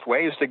easiest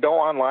way is to go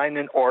online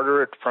and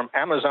order it from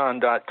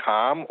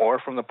Amazon.com or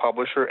from the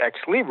publisher Ex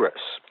Libris.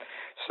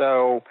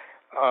 So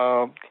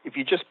if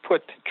you just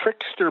put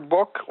Trickster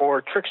book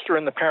or Trickster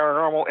and the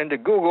Paranormal into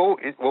Google,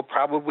 it will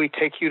probably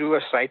take you to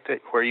a site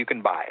where you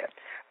can buy it.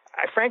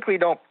 I frankly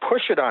don't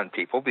push it on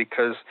people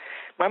because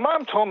my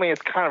mom told me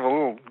it's kind of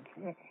a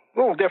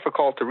little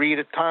difficult to read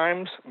at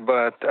times,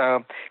 but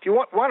if you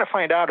want to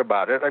find out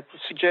about it, I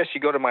suggest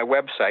you go to my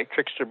website,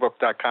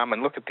 tricksterbook.com,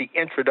 and look at the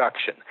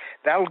introduction.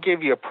 That'll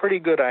give you a pretty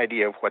good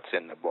idea of what's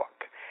in the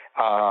book.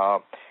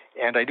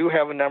 And I do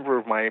have a number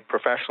of my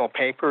professional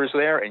papers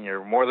there, and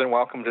you're more than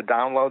welcome to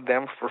download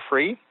them for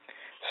free.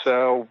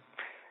 So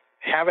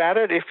have at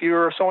it if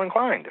you're so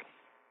inclined.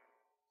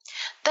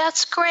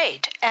 That's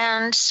great.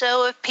 And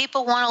so if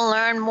people want to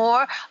learn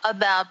more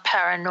about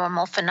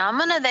paranormal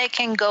phenomena, they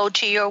can go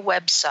to your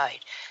website.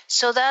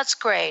 So that's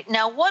great.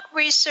 Now, what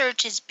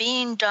research is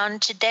being done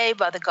today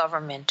by the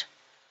government?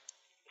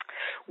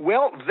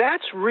 Well,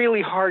 that's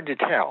really hard to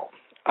tell.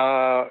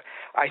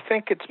 I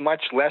think it's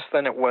much less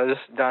than it was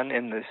done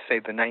in the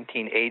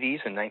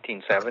 1980s and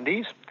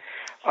 1970s.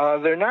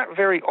 They're not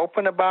very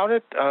open about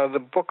it. The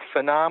book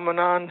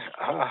Phenomena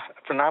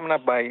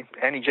by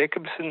Annie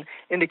Jacobson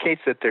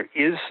indicates that there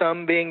is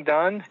some being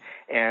done,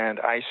 and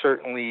I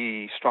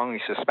certainly strongly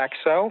suspect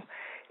so.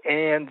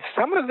 And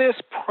some of this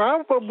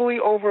probably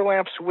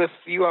overlaps with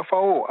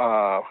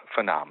UFO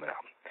phenomena.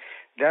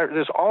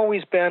 There's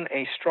always been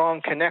a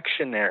strong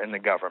connection there in the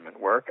government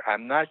work.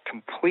 I'm not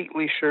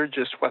completely sure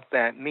just what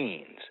that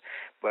means,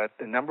 but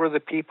the number of the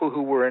people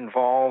who were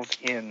involved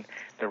in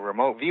the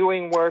remote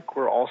viewing work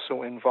were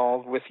also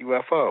involved with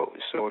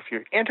UFOs. So if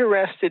you're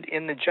interested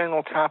in the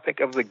general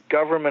topic of the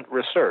government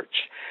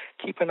research,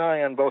 keep an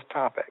eye on both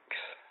topics.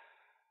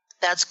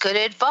 That's good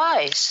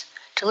advice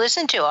to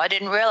listen to. I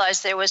didn't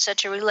realize there was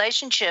such a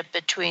relationship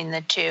between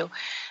the two.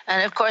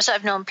 And of course,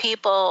 I've known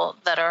people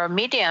that are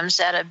mediums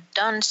that have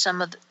done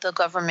some of the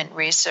government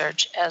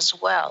research as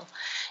well.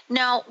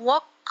 Now,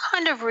 what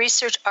kind of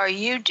research are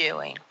you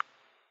doing?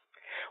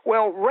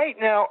 Well, right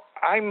now,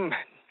 I'm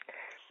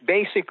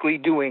basically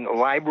doing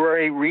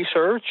library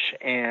research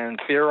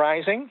and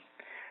theorizing.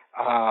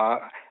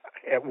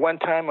 At one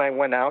time, I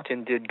went out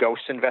and did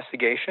ghost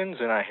investigations,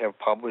 and I have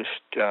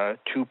published 2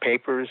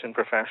 papers in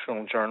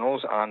professional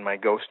journals on my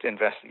ghost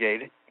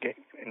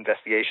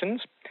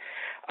investigations.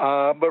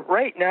 But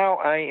right now,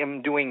 I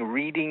am doing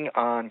reading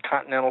on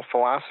continental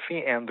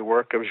philosophy and the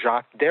work of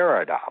Jacques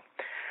Derrida.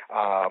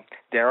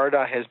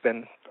 Derrida has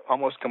been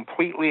almost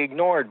completely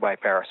ignored by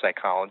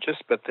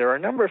parapsychologists, but there are a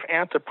number of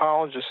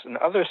anthropologists and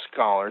other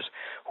scholars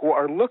who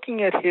are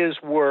looking at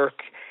his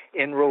work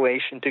in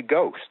relation to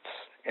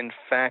ghosts. In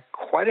fact,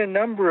 quite a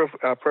number of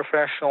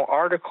professional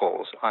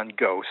articles on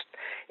ghosts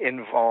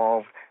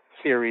involve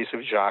theories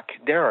of Jacques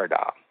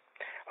Derrida.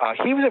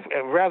 He was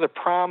a rather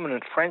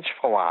prominent French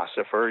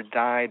philosopher,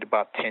 died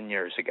about 10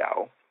 years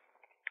ago,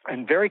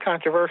 and very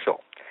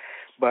controversial,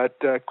 but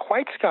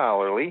quite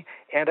scholarly,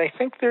 and I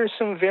think there's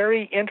some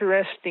very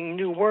interesting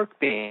new work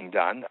being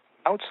done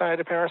outside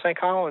of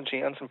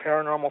parapsychology on some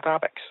paranormal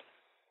topics.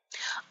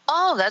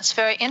 Oh, that's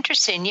very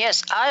interesting.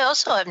 Yes, I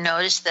also have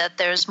noticed that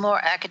there's more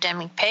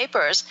academic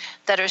papers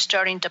that are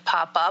starting to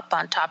pop up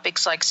on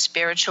topics like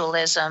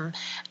spiritualism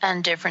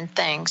and different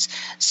things.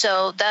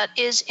 So that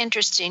is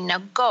interesting. Now,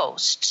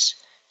 ghosts.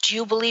 Do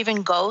you believe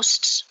in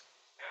ghosts?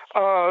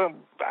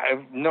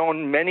 I've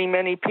known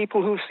many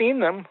people who've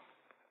seen them.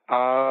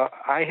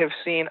 I have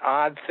seen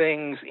odd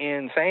things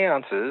in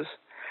seances,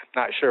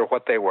 not sure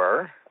what they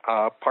were,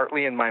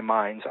 partly in my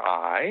mind's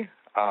eye.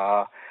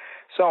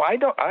 So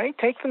I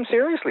take them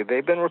seriously.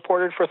 They've been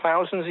reported for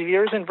thousands of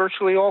years in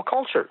virtually all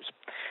cultures.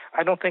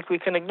 I don't think we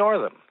can ignore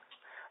them.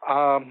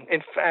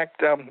 In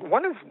fact,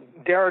 one of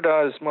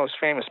Derrida's most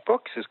famous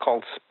books is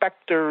called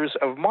Spectres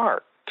of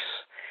Marx,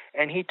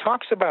 And he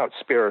talks about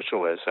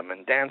spiritualism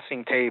and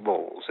dancing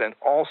tables and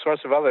all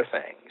sorts of other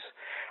things.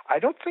 I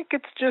don't think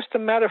it's just a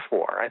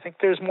metaphor. I think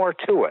there's more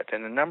to it,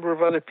 and a number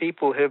of other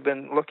people have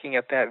been looking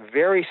at that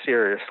very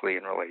seriously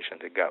in relation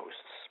to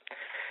ghosts.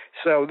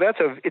 So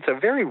it's a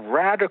very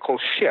radical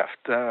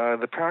shift.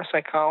 The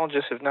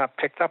parapsychologists have not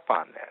picked up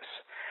on this,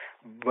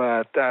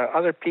 but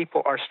other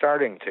people are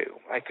starting to.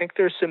 I think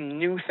there's some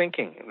new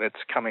thinking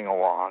that's coming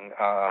along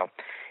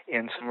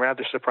in some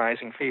rather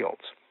surprising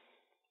fields.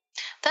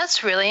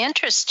 That's really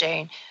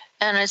interesting.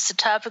 And it's the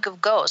topic of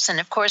ghosts. And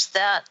of course,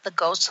 the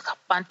ghost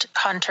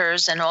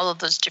hunters and all of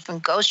those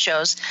different ghost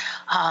shows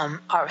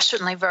are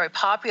certainly very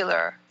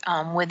popular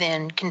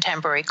within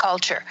contemporary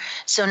culture.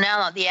 So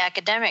now the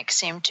academics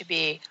seem to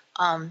be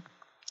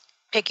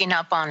picking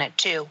up on it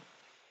too.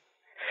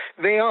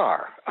 They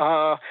are.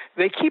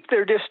 They keep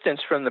their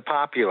distance from the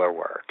popular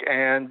work,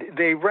 and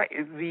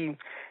the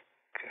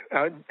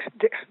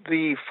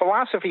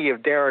philosophy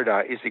of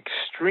Derrida is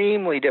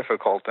extremely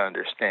difficult to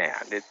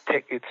understand.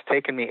 It's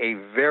taken me a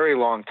very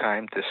long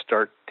time to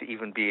start to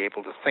even be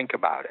able to think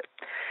about it.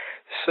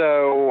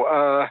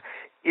 So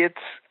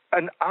it's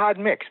an odd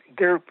mix.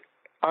 They're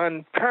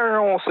on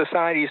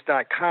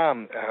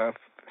ParanormalSocieties.com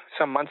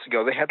some months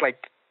ago. They had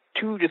like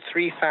 2,000 to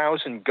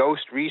 3,000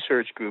 ghost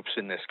research groups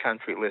in this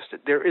country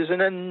listed. There is an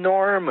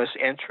enormous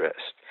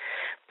interest.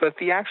 But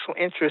the actual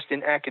interest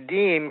in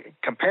academia,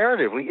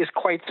 comparatively, is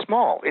quite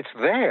small. It's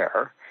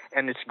there,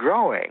 and it's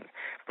growing,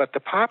 but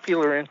the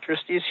popular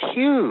interest is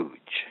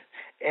huge,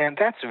 and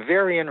that's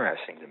very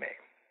interesting to me.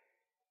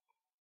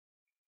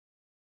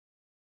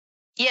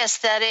 Yes,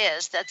 that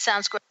is. That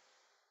sounds great.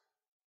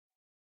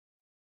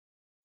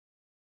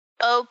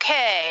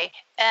 Okay,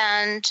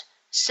 and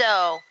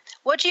so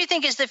what do you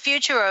think is the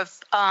future of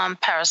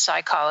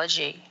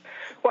parapsychology?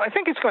 Well, I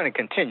think it's going to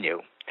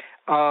continue.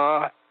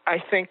 I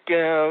think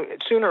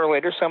sooner or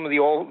later some of the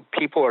old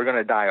people are going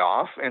to die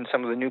off and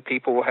some of the new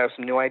people will have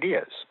some new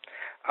ideas.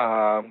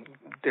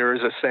 There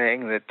is a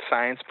saying that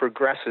science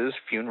progresses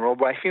funeral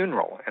by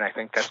funeral, and I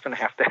think that's going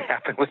to have to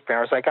happen with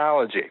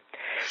parapsychology.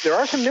 There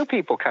are some new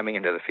people coming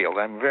into the field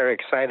I'm very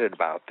excited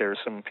about. There's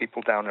some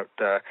people down at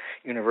the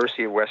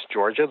University of West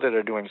Georgia that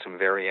are doing some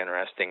very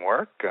interesting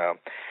work.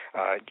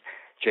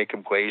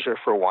 Jacob Glaser,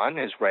 for one,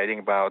 is writing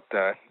about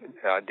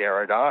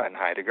Derrida and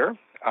Heidegger.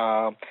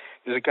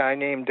 There's a guy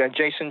named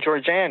Jason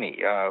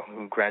Georgiani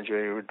who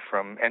graduated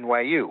from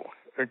NYU,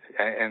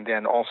 and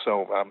then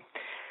also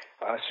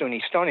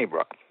SUNY Stony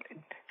Brook.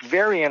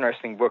 Very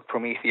interesting book,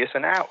 Prometheus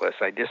and Atlas.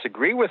 I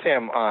disagree with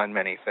him on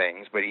many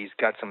things, but he's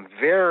got some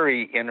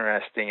very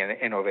interesting and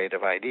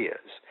innovative ideas.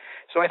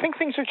 So I think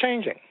things are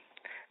changing,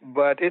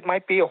 but it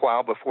might be a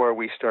while before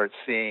we start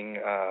seeing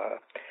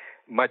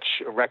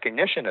much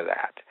recognition of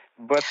that.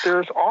 But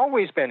there's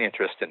always been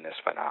interest in this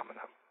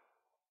phenomenon.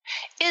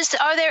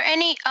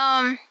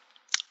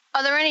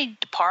 Are there any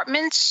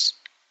departments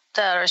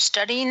that are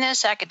studying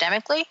this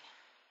academically?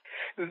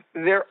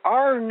 There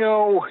are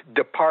no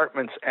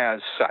departments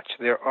as such.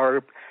 There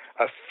are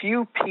a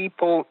few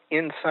people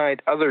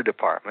inside other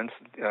departments,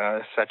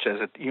 such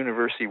as at the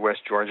University of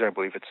West Georgia, I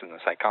believe it's in the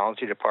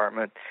psychology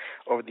department,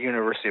 or at the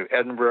University of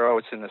Edinburgh,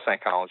 it's in the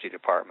psychology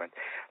department.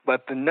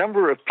 But the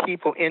number of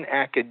people in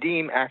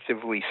academia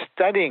actively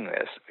studying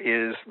this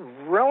is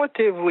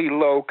relatively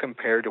low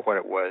compared to what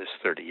it was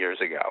 30 years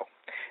ago.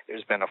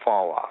 There's been a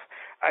fall off.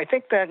 I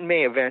think that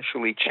may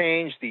eventually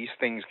change. These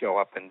things go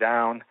up and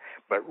down.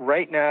 But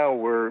right now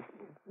we're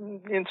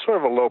in sort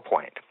of a low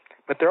point.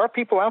 But there are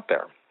people out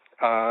there.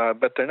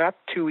 But they're not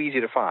too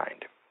easy to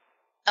find.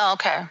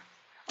 Okay.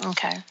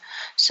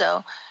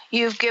 So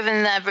you've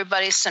given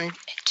everybody some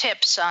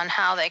tips on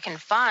how they can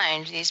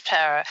find these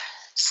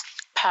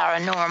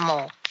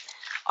paranormal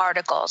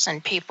articles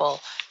and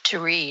people to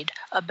read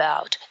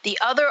about. The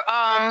other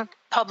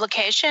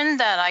publication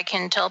that I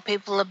can tell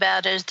people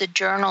about is the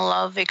Journal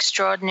of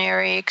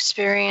Extraordinary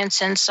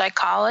Experience in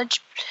Psychology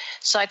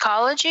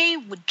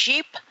with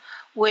JEEP,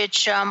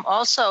 which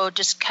also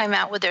just came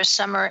out with their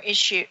summer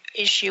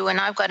issue, and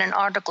I've got an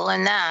article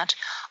in that.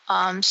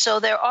 So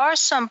there are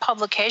some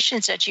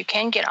publications that you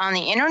can get on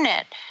the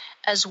internet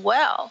as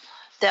well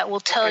that will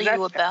tell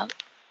you about.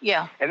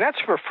 Yeah. And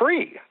that's for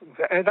free.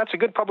 That's a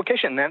good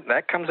publication.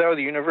 That comes out of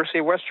the University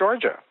of West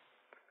Georgia.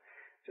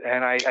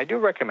 And I do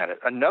recommend it.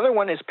 Another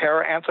one is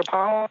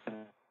Paraanthropology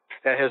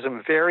that has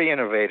some very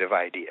innovative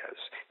ideas.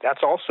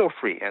 That's also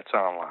free, and it's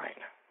online.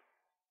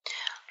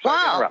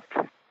 Wow.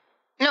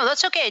 No,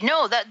 that's okay.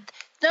 No,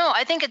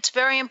 I think it's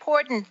very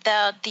important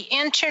that the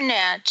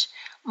internet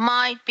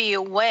might be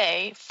a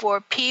way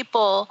for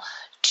people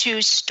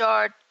to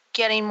start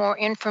getting more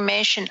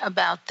information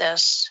about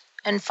this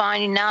and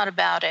finding out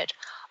about it.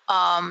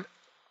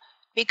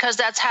 Because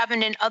that's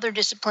happened in other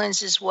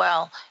disciplines as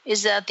well,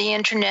 is that the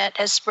internet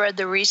has spread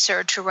the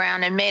research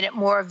around and made it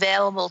more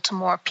available to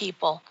more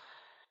people.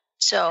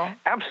 So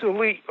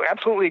absolutely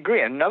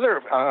agree.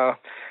 Another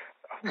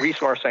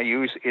resource I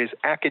use is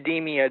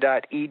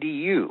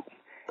academia.edu,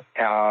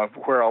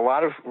 where a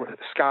lot of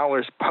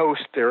scholars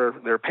post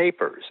their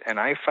papers, and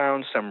I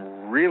found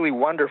some really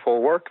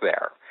wonderful work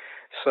there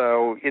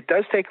So it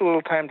does take a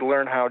little time to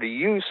learn how to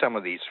use some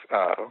of these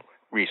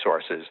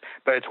resources,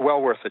 but it's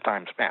well worth the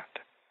time spent.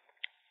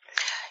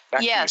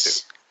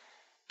 Yes.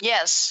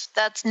 Yes,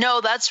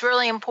 that's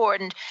really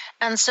important.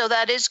 And so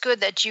that is good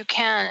that you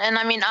can. And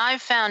I mean,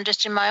 I've found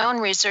just in my own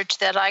research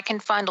that I can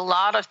find a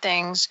lot of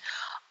things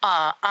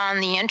on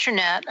the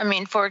internet. I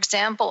mean, for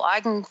example, I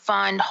can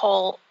find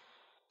whole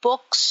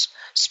books,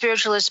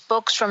 spiritualist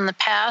books from the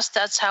past.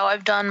 That's how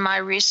I've done my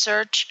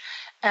research.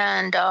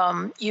 And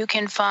you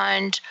can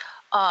find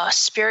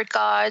spirit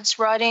guides,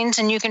 writings,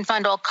 and you can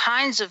find all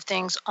kinds of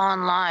things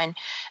online.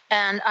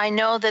 And I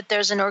know that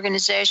there's an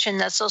organization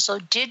that's also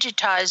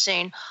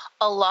digitizing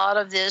a lot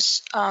of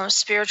this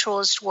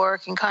spiritualist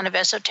work and kind of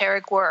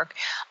esoteric work.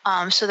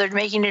 So they're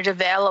making it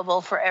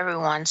available for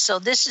everyone. So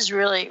this is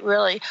really,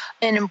 really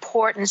an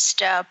important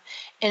step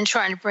in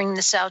trying to bring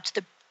this out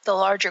to the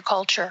larger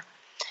culture.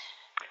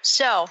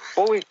 So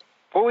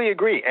fully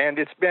agree. And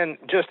it's been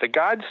just a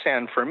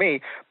godsend for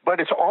me, but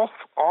it's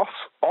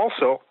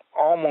also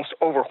almost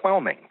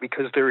overwhelming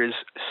because there is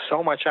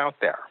so much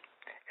out there.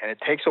 And it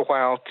takes a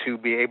while to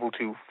be able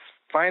to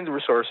find the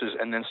resources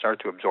and then start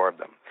to absorb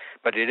them.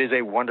 But it is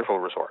a wonderful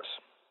resource.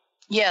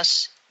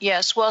 Yes.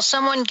 Well,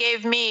 someone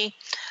gave me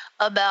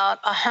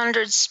about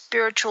 100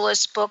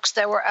 spiritualist books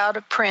that were out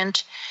of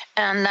print,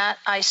 and that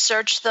I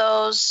searched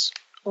those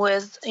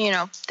with,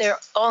 they're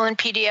all in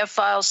PDF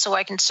files, so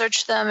I can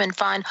search them and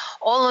find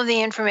all of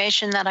the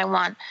information that I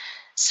want.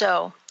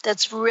 So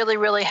that's really,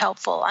 really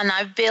helpful. And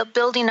I've been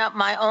building up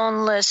my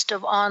own list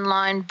of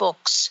online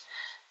books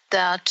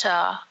that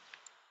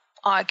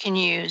I can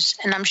use,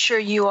 and I'm sure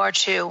you are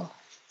too.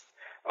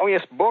 Oh,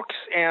 yes, books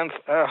and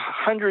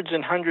hundreds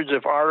and hundreds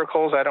of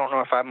articles. I don't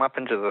know if I'm up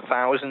into the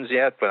thousands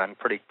yet, but I'm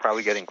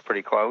probably getting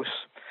pretty close.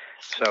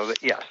 So,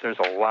 yes, there's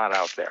a lot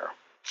out there.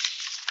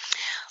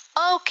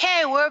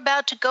 Okay, we're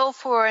about to go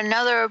for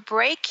another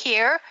break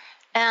here,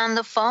 and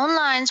the phone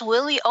lines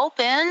will be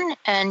open,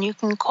 and you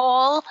can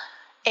call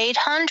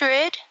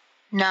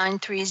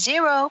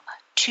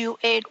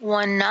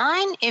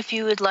 800-930-2819 if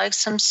you would like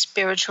some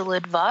spiritual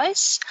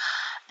advice.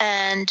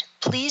 And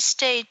please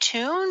stay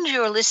tuned.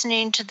 You're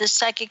listening to the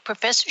Psychic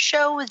Professor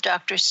Show with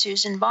Dr.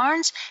 Susan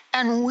Barnes,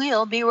 and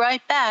we'll be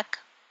right back.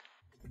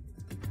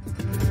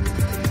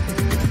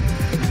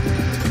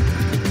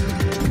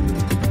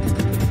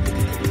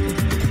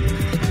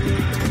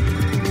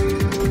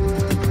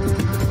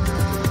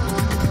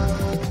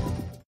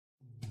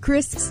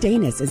 Chris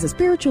Stanis is a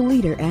spiritual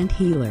leader and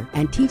healer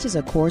and teaches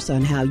a course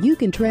on how you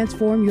can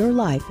transform your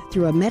life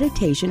through a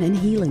meditation and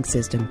healing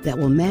system that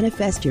will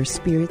manifest your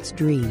spirit's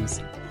dreams.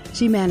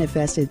 She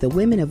manifested the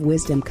Women of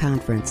Wisdom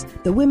Conference,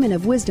 the Women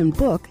of Wisdom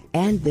book,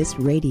 and this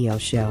radio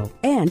show.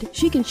 And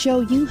she can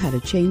show you how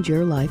to change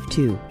your life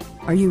too.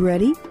 Are you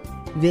ready?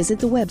 Visit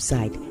the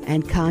website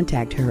and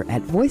contact her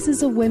at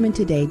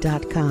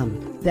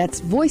voicesofwomentoday.com.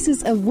 That's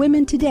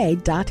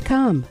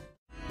voicesofwomentoday.com.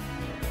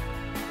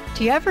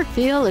 Do you ever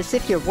feel as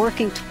if you're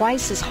working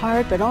twice as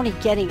hard but only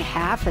getting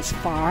half as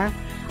far?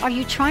 Are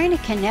you trying to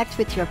connect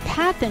with your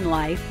path in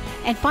life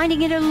and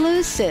finding it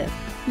elusive?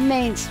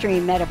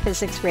 Mainstream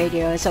Metaphysics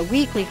Radio is a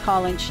weekly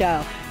call-in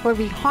show where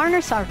we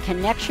harness our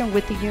connection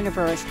with the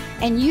universe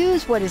and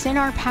use what is in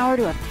our power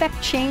to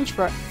affect change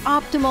for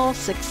optimal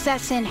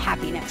success and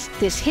happiness.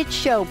 This hit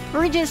show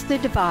bridges the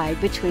divide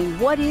between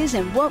what is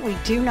and what we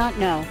do not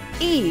know.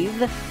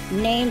 Eve,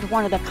 named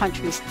one of the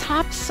country's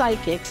top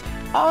psychics,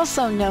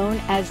 also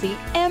known as the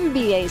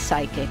MBA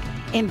Psychic,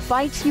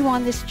 invites you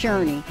on this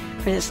journey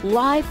for this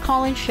live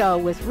call-in show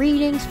with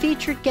readings,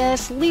 featured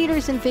guests,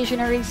 leaders, and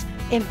visionaries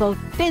in both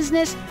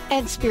business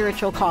and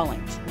spiritual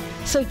callings.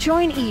 So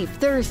join Eve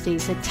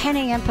Thursdays at 10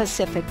 a.m.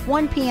 Pacific,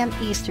 1 p.m.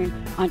 Eastern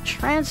on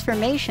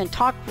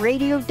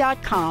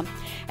TransformationTalkRadio.com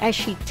as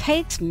she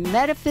takes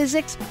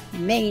metaphysics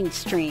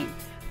mainstream.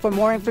 For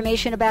more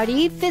information about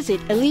Eve, visit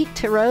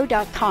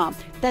EliteTarot.com.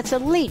 That's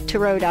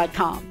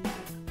EliteTarot.com.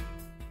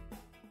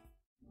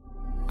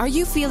 Are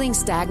you feeling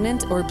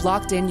stagnant or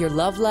blocked in your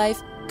love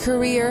life,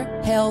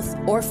 career, health,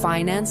 or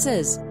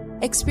finances?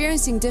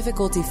 Experiencing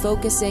difficulty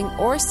focusing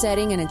or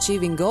setting and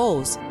achieving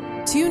goals?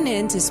 Tune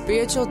in to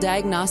Spiritual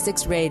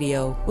Diagnostics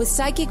Radio with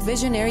psychic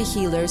visionary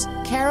healers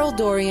Carol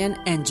Dorian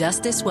and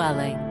Justice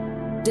Welling.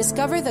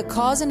 Discover the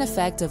cause and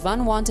effect of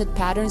unwanted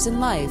patterns in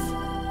life.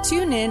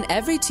 Tune in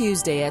every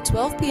Tuesday at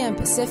 12 p.m.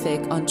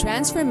 Pacific on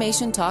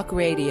Transformation Talk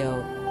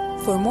Radio.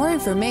 For more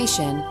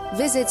information,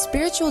 visit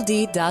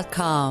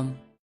spiritualdeed.com.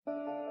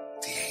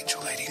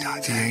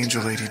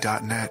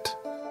 TheAngelLady.net.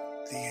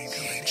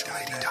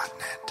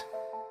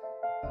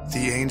 TheAngelLady.net.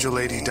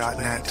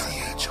 TheAngelLady.net.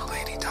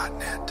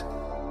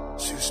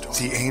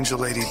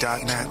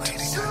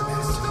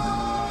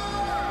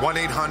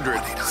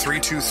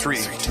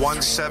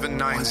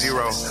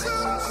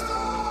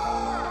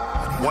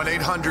 1-800-323-1790.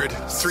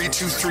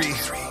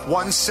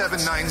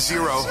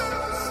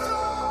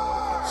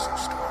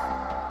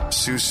 1-800-323-1790.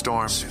 Sue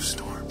Storm.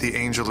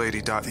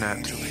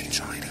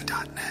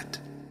 TheAngelLady.net.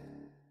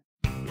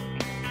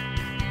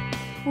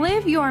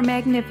 Live your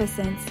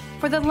magnificence,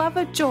 for the love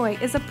of joy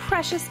is a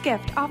precious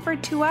gift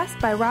offered to us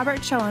by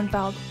Robert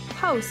Schoenfeld,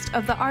 host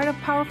of the Art of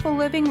Powerful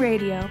Living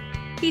Radio.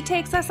 He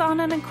takes us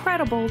on an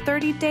incredible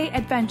 30-day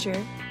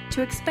adventure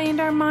to expand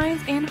our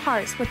minds and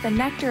hearts with the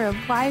nectar of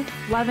life,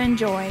 love, and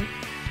joy.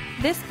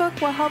 This book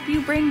will help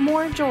you bring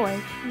more joy,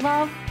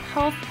 love,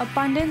 health,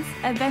 abundance,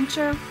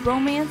 adventure,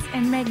 romance,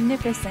 and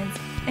magnificence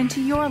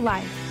into your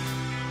life.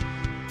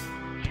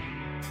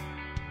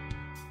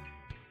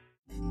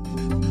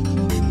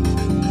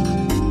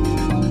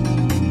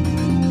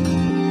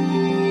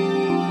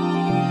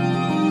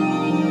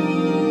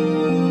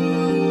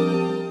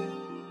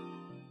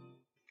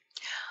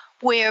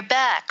 We're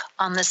back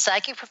on the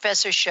Psychic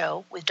Professor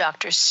Show with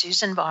Dr.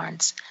 Susan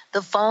Barnes.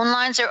 The phone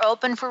lines are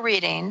open for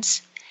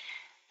readings,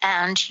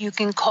 and you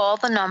can call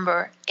the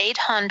number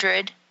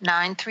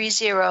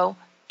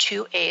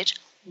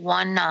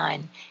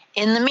 800-930-2819.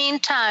 In the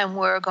meantime,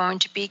 we're going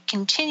to be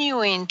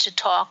continuing to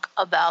talk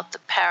about the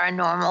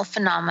paranormal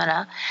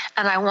phenomena,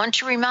 and I want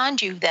to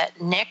remind you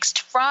that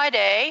next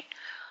Friday,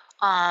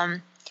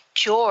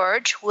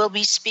 George will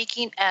be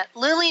speaking at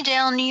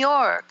Lilydale, New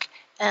York,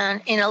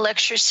 and in a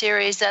lecture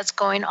series that's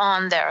going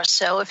on there.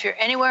 So if you're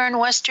anywhere in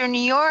Western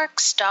New York,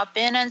 stop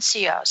in and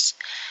see us.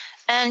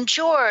 And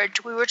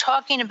George, we were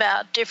talking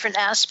about different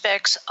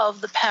aspects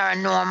of the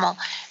paranormal.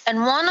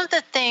 And one of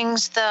the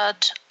things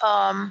that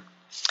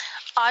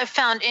I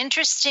found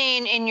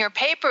interesting in your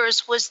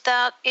papers was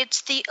that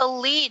it's the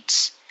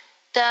elites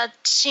that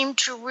seem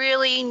to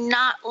really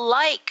not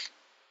like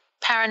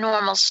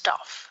paranormal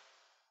stuff.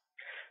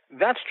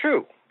 That's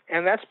true.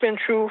 And that's been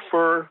true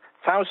for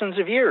thousands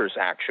of years,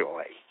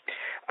 actually.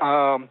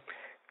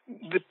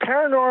 The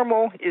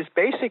paranormal is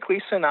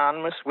basically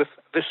synonymous with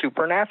the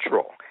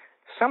supernatural.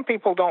 Some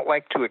people don't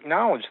like to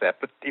acknowledge that,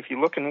 but if you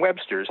look in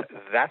Webster's,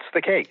 that's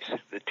the case.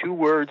 The two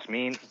words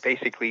mean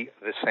basically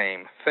the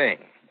same thing.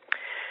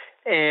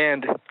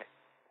 And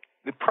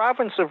the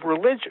province of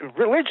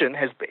religion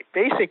has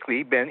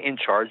basically been in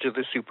charge of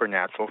the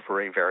supernatural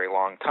for a very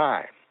long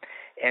time.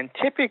 And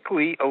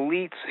typically,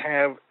 elites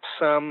have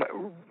some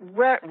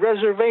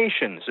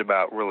reservations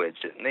about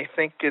religion. They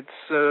think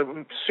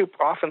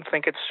often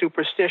think it's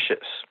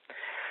superstitious.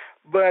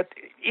 But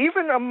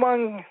even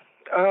among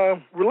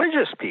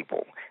religious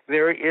people,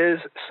 there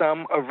is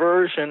some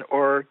aversion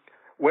or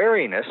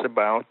wariness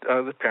about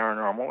the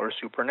paranormal or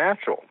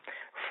supernatural.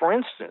 For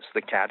instance,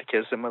 the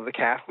Catechism of the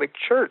Catholic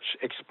Church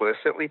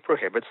explicitly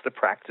prohibits the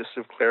practice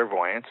of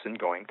clairvoyance and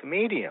going to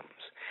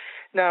mediums.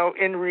 Now,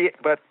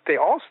 but the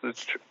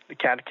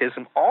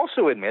Catechism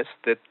also admits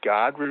that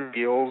God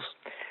reveals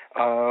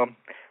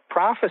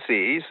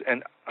prophecies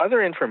and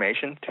other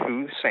information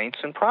to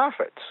saints and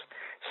prophets.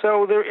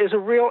 So there is a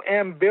real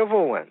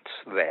ambivalence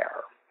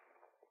there.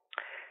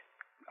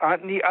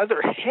 On the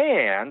other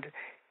hand,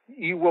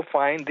 you will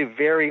find the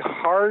very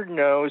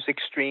hard-nosed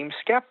extreme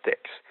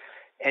skeptics.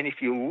 And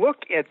if you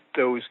look at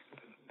those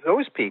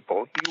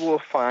people, you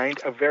will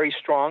find a very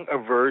strong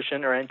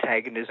aversion or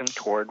antagonism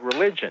toward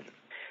religion.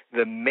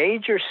 The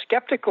major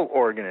skeptical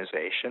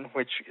organization,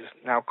 which is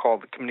now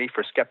called the Committee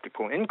for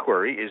Skeptical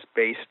Inquiry, is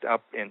based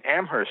up in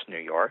Amherst, New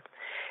York,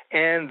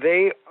 and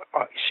they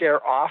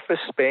share office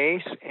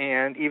space,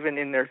 and even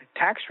in their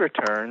tax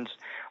returns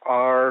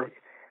are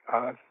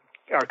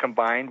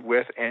combined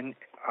with an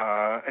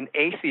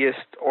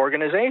atheist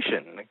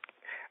organization,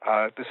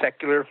 the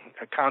Secular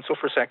Council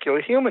for Secular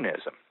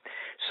Humanism.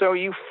 So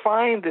you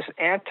find this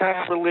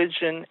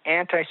anti-religion,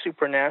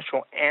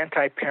 anti-supernatural,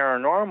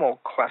 anti-paranormal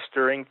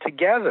clustering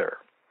together.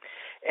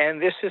 And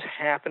this has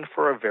happened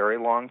for a very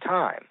long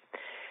time.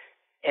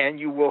 And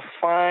you will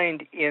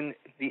find in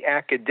the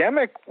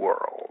academic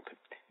world,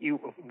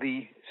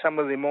 some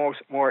of the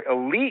more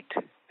elite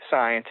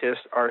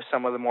scientists are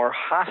some of the more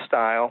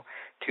hostile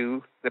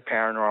to the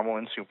paranormal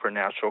and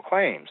supernatural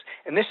claims.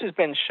 And this has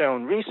been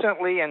shown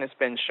recently, and it's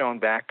been shown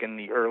back in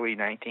the early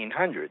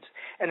 1900s.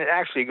 And it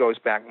actually goes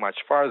back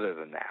much farther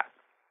than that.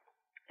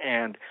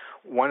 And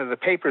one of the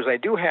papers I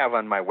do have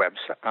on my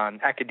website, on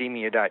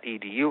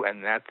academia.edu,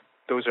 and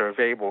those are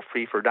available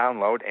free for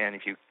download. And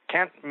if you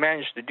can't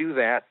manage to do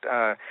that,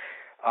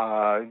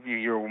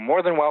 you're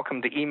more than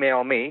welcome to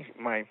email me.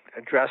 My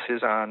address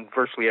is on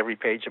virtually every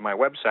page of my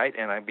website,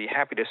 and I'd be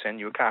happy to send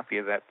you a copy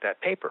of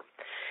that paper.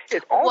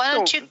 Why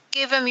don't you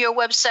give them your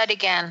website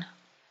again?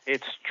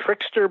 It's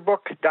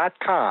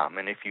tricksterbook.com,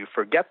 and if you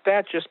forget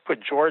that, just put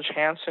George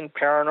Hansen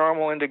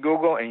Paranormal into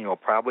Google, and you'll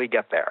probably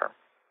get there.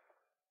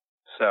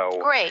 So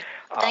great,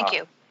 thank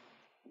you.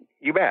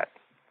 You bet.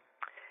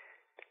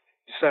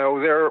 So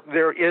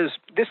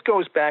this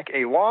goes back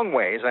a long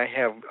ways. I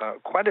have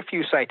quite a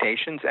few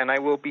citations, and I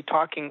will be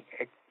talking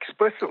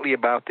explicitly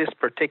about this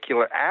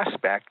particular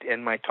aspect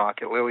in my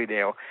talk at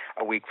Lilydale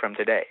a week from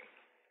today.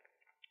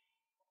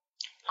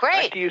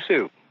 Great. Back to you,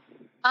 Sue.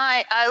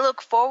 I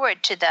look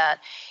forward to that.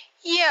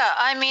 Yeah,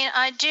 I mean,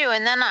 I do.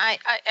 And then I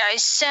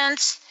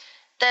sense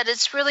that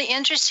it's really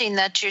interesting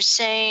that you're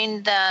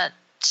saying that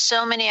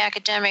so many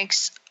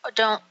academics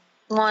don't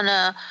want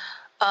to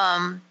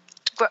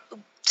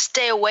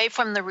stay away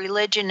from the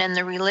religion and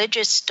the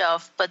religious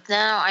stuff, but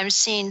now I'm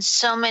seeing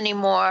so many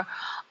more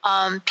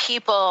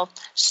people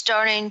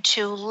starting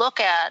to look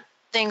at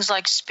things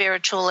like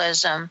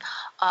spiritualism,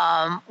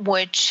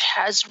 which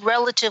has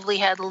relatively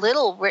had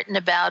little written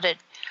about it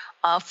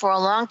for a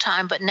long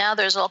time, but now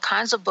there's all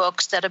kinds of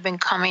books that have been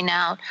coming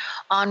out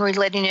on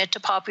relating it to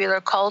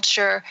popular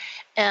culture.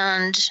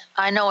 And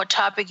I know a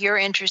topic you're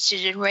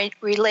interested in,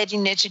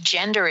 relating it to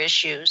gender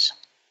issues.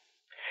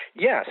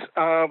 Yes,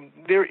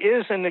 there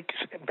is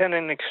been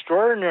an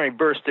extraordinary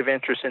burst of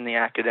interest in the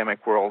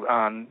academic world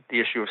on the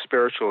issue of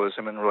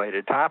spiritualism and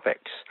related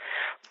topics.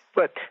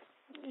 But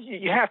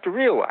you have to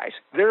realize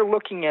they're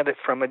looking at it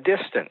from a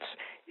distance.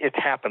 It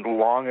happened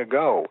long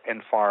ago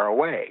and far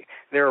away.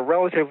 There are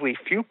relatively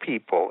few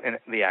people in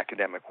the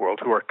academic world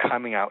who are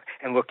coming out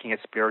and looking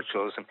at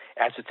spiritualism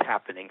as it's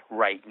happening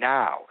right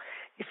now.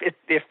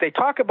 If they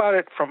talk about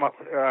it from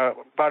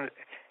about it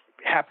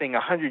happening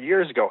 100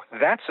 years ago,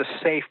 that's a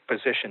safe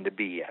position to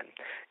be in.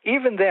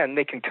 Even then,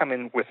 they can come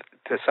in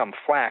to some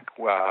flack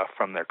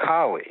from their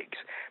colleagues.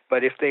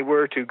 But if they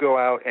were to go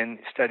out and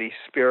study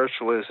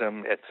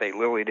spiritualism at, say,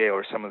 Lilydale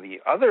or some of the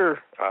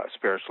other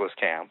spiritualist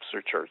camps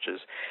or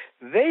churches,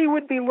 they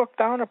would be looked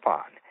down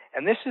upon.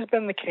 And this has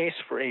been the case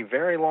for a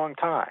very long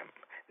time.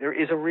 There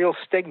is a real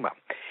stigma.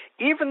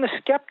 Even the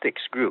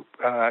skeptics group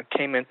had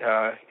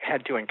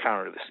to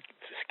encounter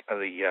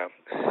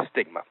the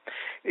stigma.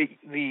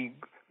 The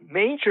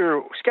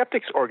major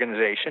skeptics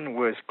organization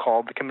was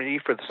called the Committee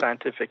for the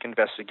Scientific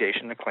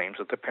Investigation of Claims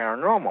of the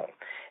Paranormal.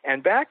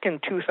 And back in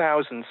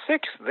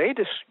 2006,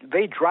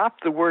 they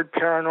dropped the word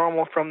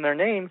paranormal from their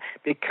name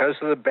because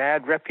of the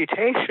bad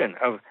reputation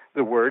of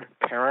the word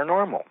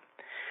paranormal.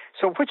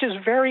 So, which is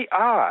very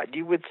odd.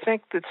 You would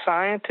think that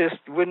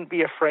scientists wouldn't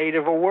be afraid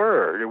of a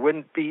word or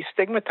wouldn't be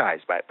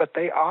stigmatized by it, but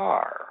they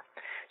are.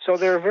 So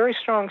there are very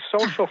strong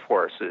social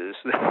forces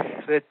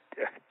that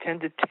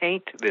tend to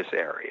taint this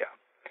area.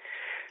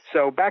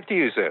 So back to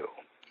you, Sue.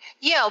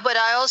 Yeah, but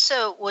I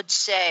also would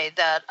say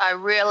that I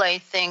really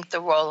think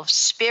the role of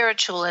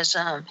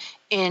spiritualism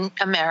in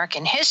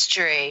American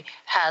history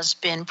has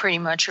been pretty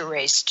much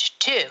erased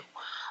too.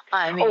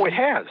 I mean, it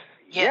has.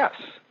 Yeah. Yes.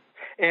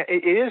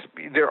 It is.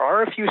 There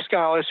are a few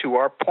scholars who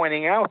are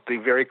pointing out the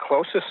very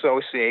close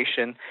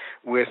association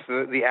with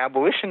the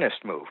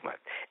abolitionist movement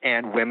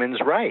and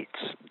women's rights.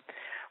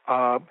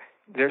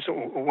 There's a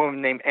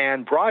woman named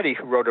Anne Brodie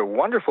who wrote a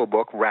wonderful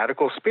book,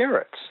 Radical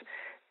Spirits.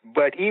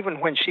 But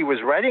even when she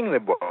was writing the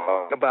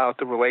book about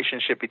the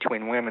relationship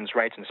between women's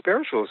rights and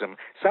spiritualism,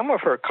 some of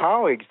her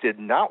colleagues did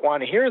not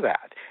want to hear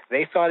that.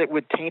 They thought it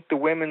would taint the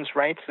women's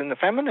rights in the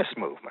feminist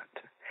movement.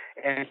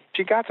 And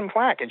she got some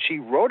flack, and she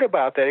wrote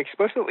about that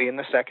explicitly in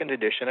the second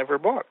edition of her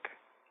book.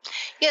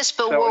 Yes,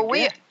 but where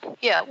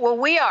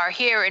we are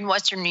here in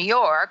Western New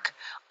York,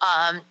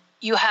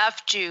 you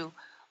have to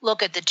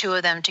look at the two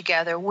of them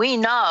together. We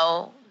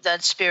know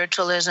that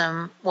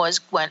spiritualism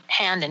went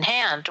hand in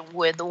hand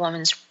with the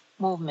women's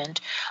movement.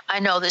 I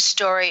know the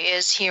story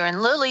is here in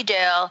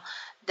Lilydale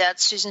that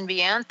Susan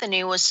B.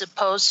 Anthony was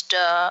supposed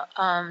to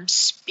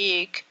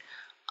speak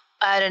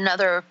at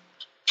another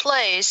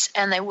place,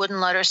 and they wouldn't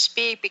let her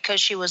speak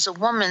because she was a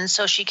woman,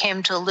 so she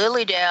came to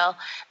Lilydale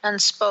and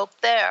spoke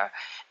there.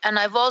 And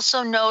I've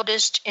also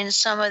noticed in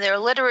some of their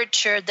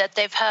literature that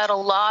they've had a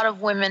lot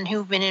of women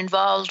who've been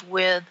involved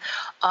with,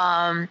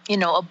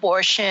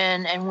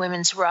 abortion and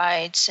women's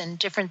rights and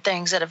different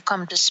things that have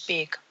come to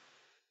speak.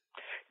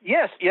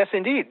 Yes,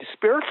 indeed.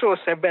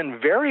 Spiritualists have been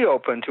very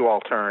open to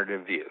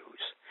alternative views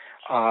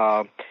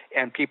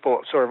and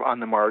people sort of on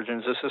the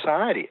margins of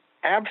society.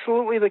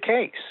 Absolutely the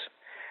case.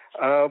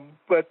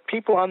 But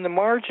people on the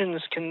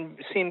margins can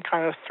seem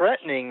kind of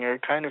threatening or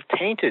kind of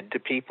tainted to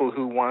people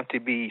who want to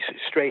be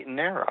straight and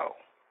narrow.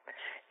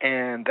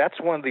 And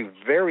that's one of the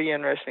very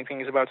interesting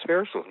things about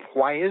spiritualism.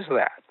 Why is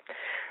that?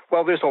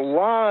 Well, there's a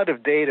lot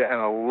of data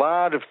and a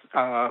lot of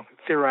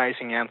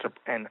theorizing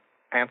and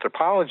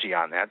anthropology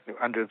on that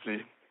under the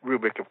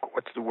rubric of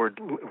what's the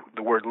word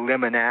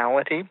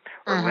liminality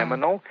or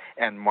liminal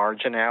and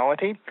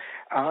marginality,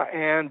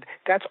 and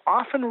that's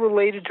often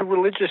related to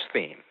religious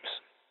themes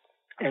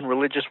and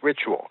religious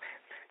ritual.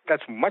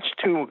 That's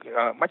too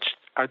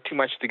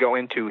much to go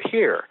into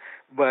here,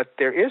 but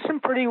there is some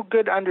pretty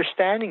good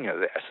understanding of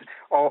this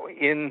all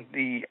in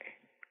the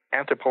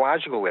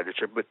anthropological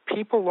literature, but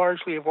people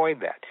largely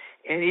avoid that.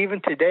 And even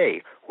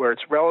today, where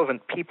it's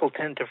relevant, people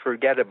tend to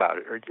forget about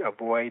it or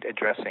avoid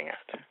addressing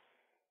it.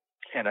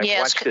 And I've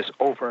watched this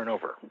over and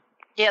over.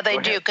 Yeah, they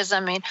do, because,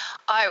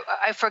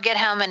 I forget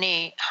how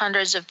many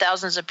hundreds of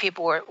thousands of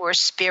people were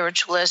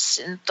spiritualists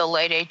in the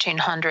late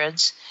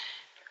 1800s.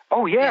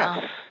 Oh, yes.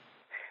 Yeah.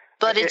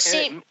 But it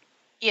seemed,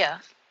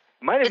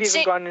 might have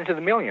even gone into the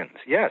millions.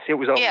 Yes, it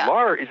was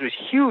it was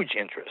huge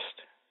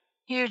interest.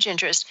 Huge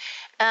interest.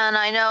 And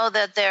I know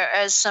that there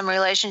is some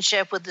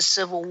relationship with the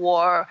Civil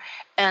War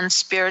and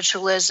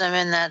spiritualism,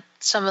 and that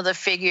some of the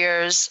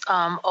figures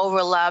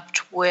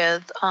overlapped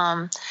with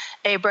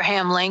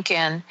Abraham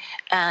Lincoln.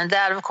 And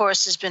that, of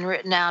course, has been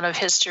written out of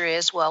history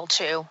as well,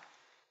 too.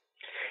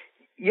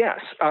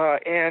 Yes,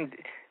 and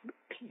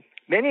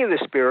many of the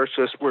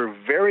spiritualists were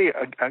very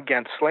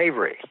against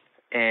slavery.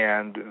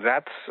 And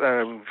that's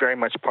very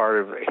much part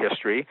of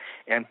history,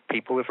 and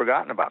people have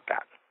forgotten about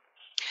that.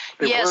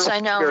 Yes, I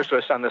know.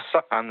 Spiritualists on the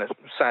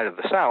side of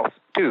the South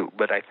too,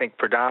 but I think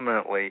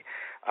predominantly,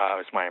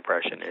 as my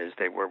impression is,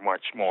 they were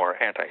much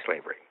more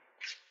anti-slavery.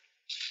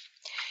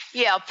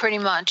 Yeah, pretty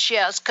much,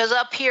 yes. Because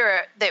up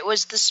here, it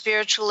was the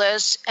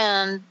spiritualists,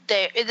 and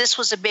this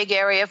was a big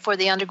area for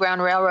the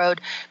Underground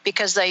Railroad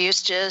because they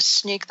used to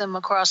sneak them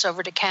across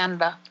over to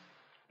Canada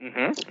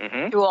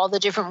through all the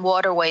different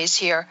waterways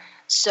here.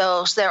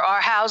 So there are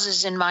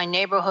houses in my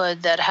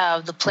neighborhood that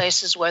have the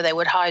places where they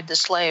would hide the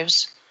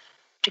slaves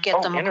to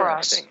get them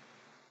across.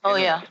 Oh,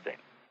 yeah.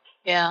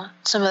 Yeah,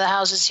 some of the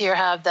houses here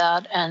have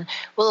that. And,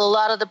 well, a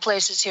lot of the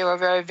places here are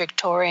very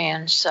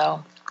Victorian,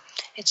 so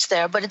it's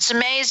there. But it's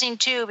amazing,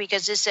 too,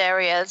 because this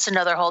area, it's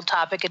another whole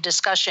topic of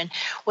discussion,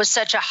 was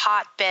such a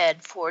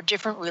hotbed for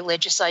different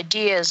religious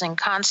ideas and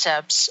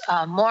concepts.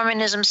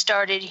 Mormonism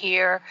started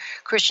here,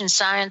 Christian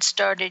Science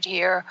started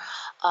here,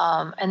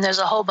 and there's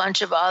a whole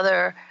bunch of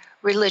other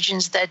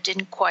religions that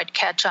didn't quite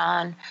catch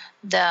on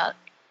that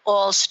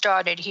all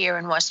started here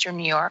in Western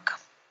New York.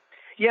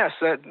 Yes,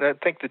 I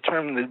think the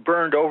term the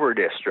burned over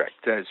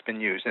district has been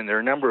used, and there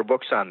are a number of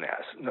books on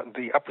this.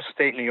 The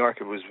upstate New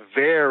York, it was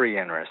very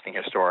interesting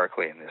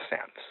historically in this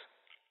sense.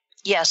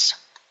 Yes,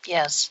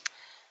 yes.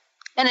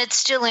 And it's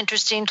still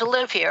interesting to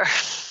live here.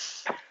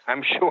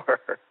 I'm sure.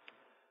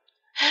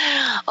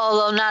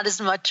 Although not as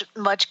much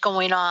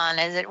going on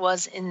as it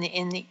was in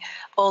the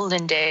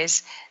olden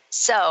days.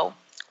 So,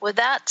 with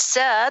that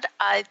said,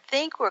 I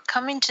think we're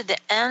coming to the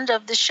end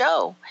of the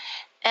show.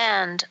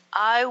 And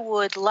I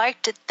would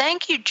like to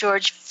thank you,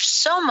 George,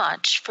 so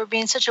much for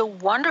being such a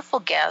wonderful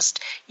guest.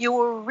 You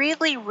were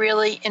really,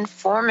 really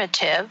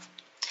informative.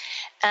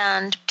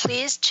 And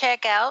please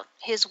check out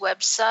his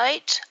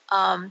website,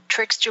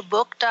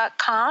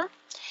 tricksterbook.com.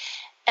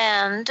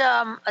 And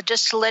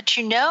just to let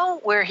you know,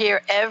 we're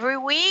here every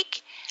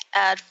week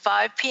at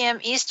 5 p.m.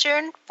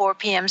 Eastern, 4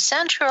 p.m.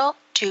 Central,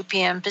 2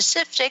 p.m.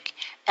 Pacific,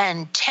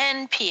 and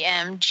 10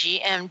 p.m.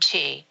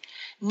 GMT.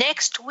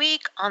 Next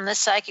week on the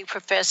Psychic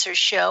Professor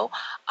Show,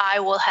 I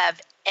will have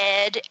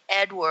Ed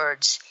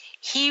Edwards.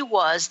 He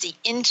was the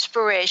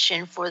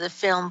inspiration for the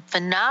film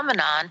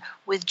Phenomenon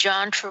with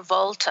John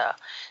Travolta.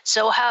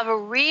 So have a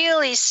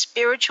really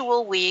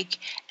spiritual week,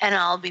 and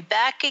I'll be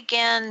back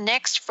again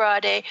next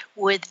Friday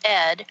with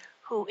Ed,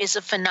 who is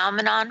a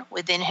phenomenon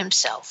within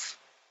himself.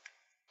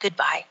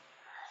 Goodbye.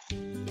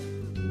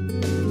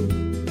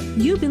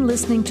 You've been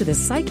listening to the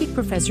Psychic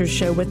Professor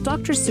Show with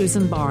Dr.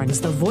 Susan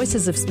Barnes, the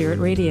Voices of Spirit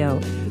Radio.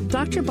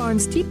 Dr.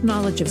 Barnes' deep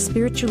knowledge of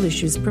spiritual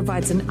issues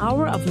provides an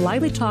hour of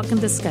lively talk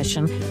and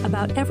discussion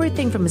about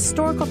everything from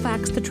historical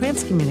facts to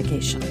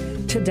transcommunication.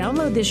 To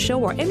download this show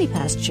or any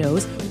past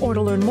shows, or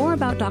to learn more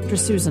about Dr.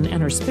 Susan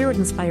and her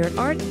spirit-inspired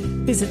art,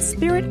 visit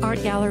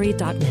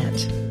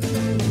spiritartgallery.net.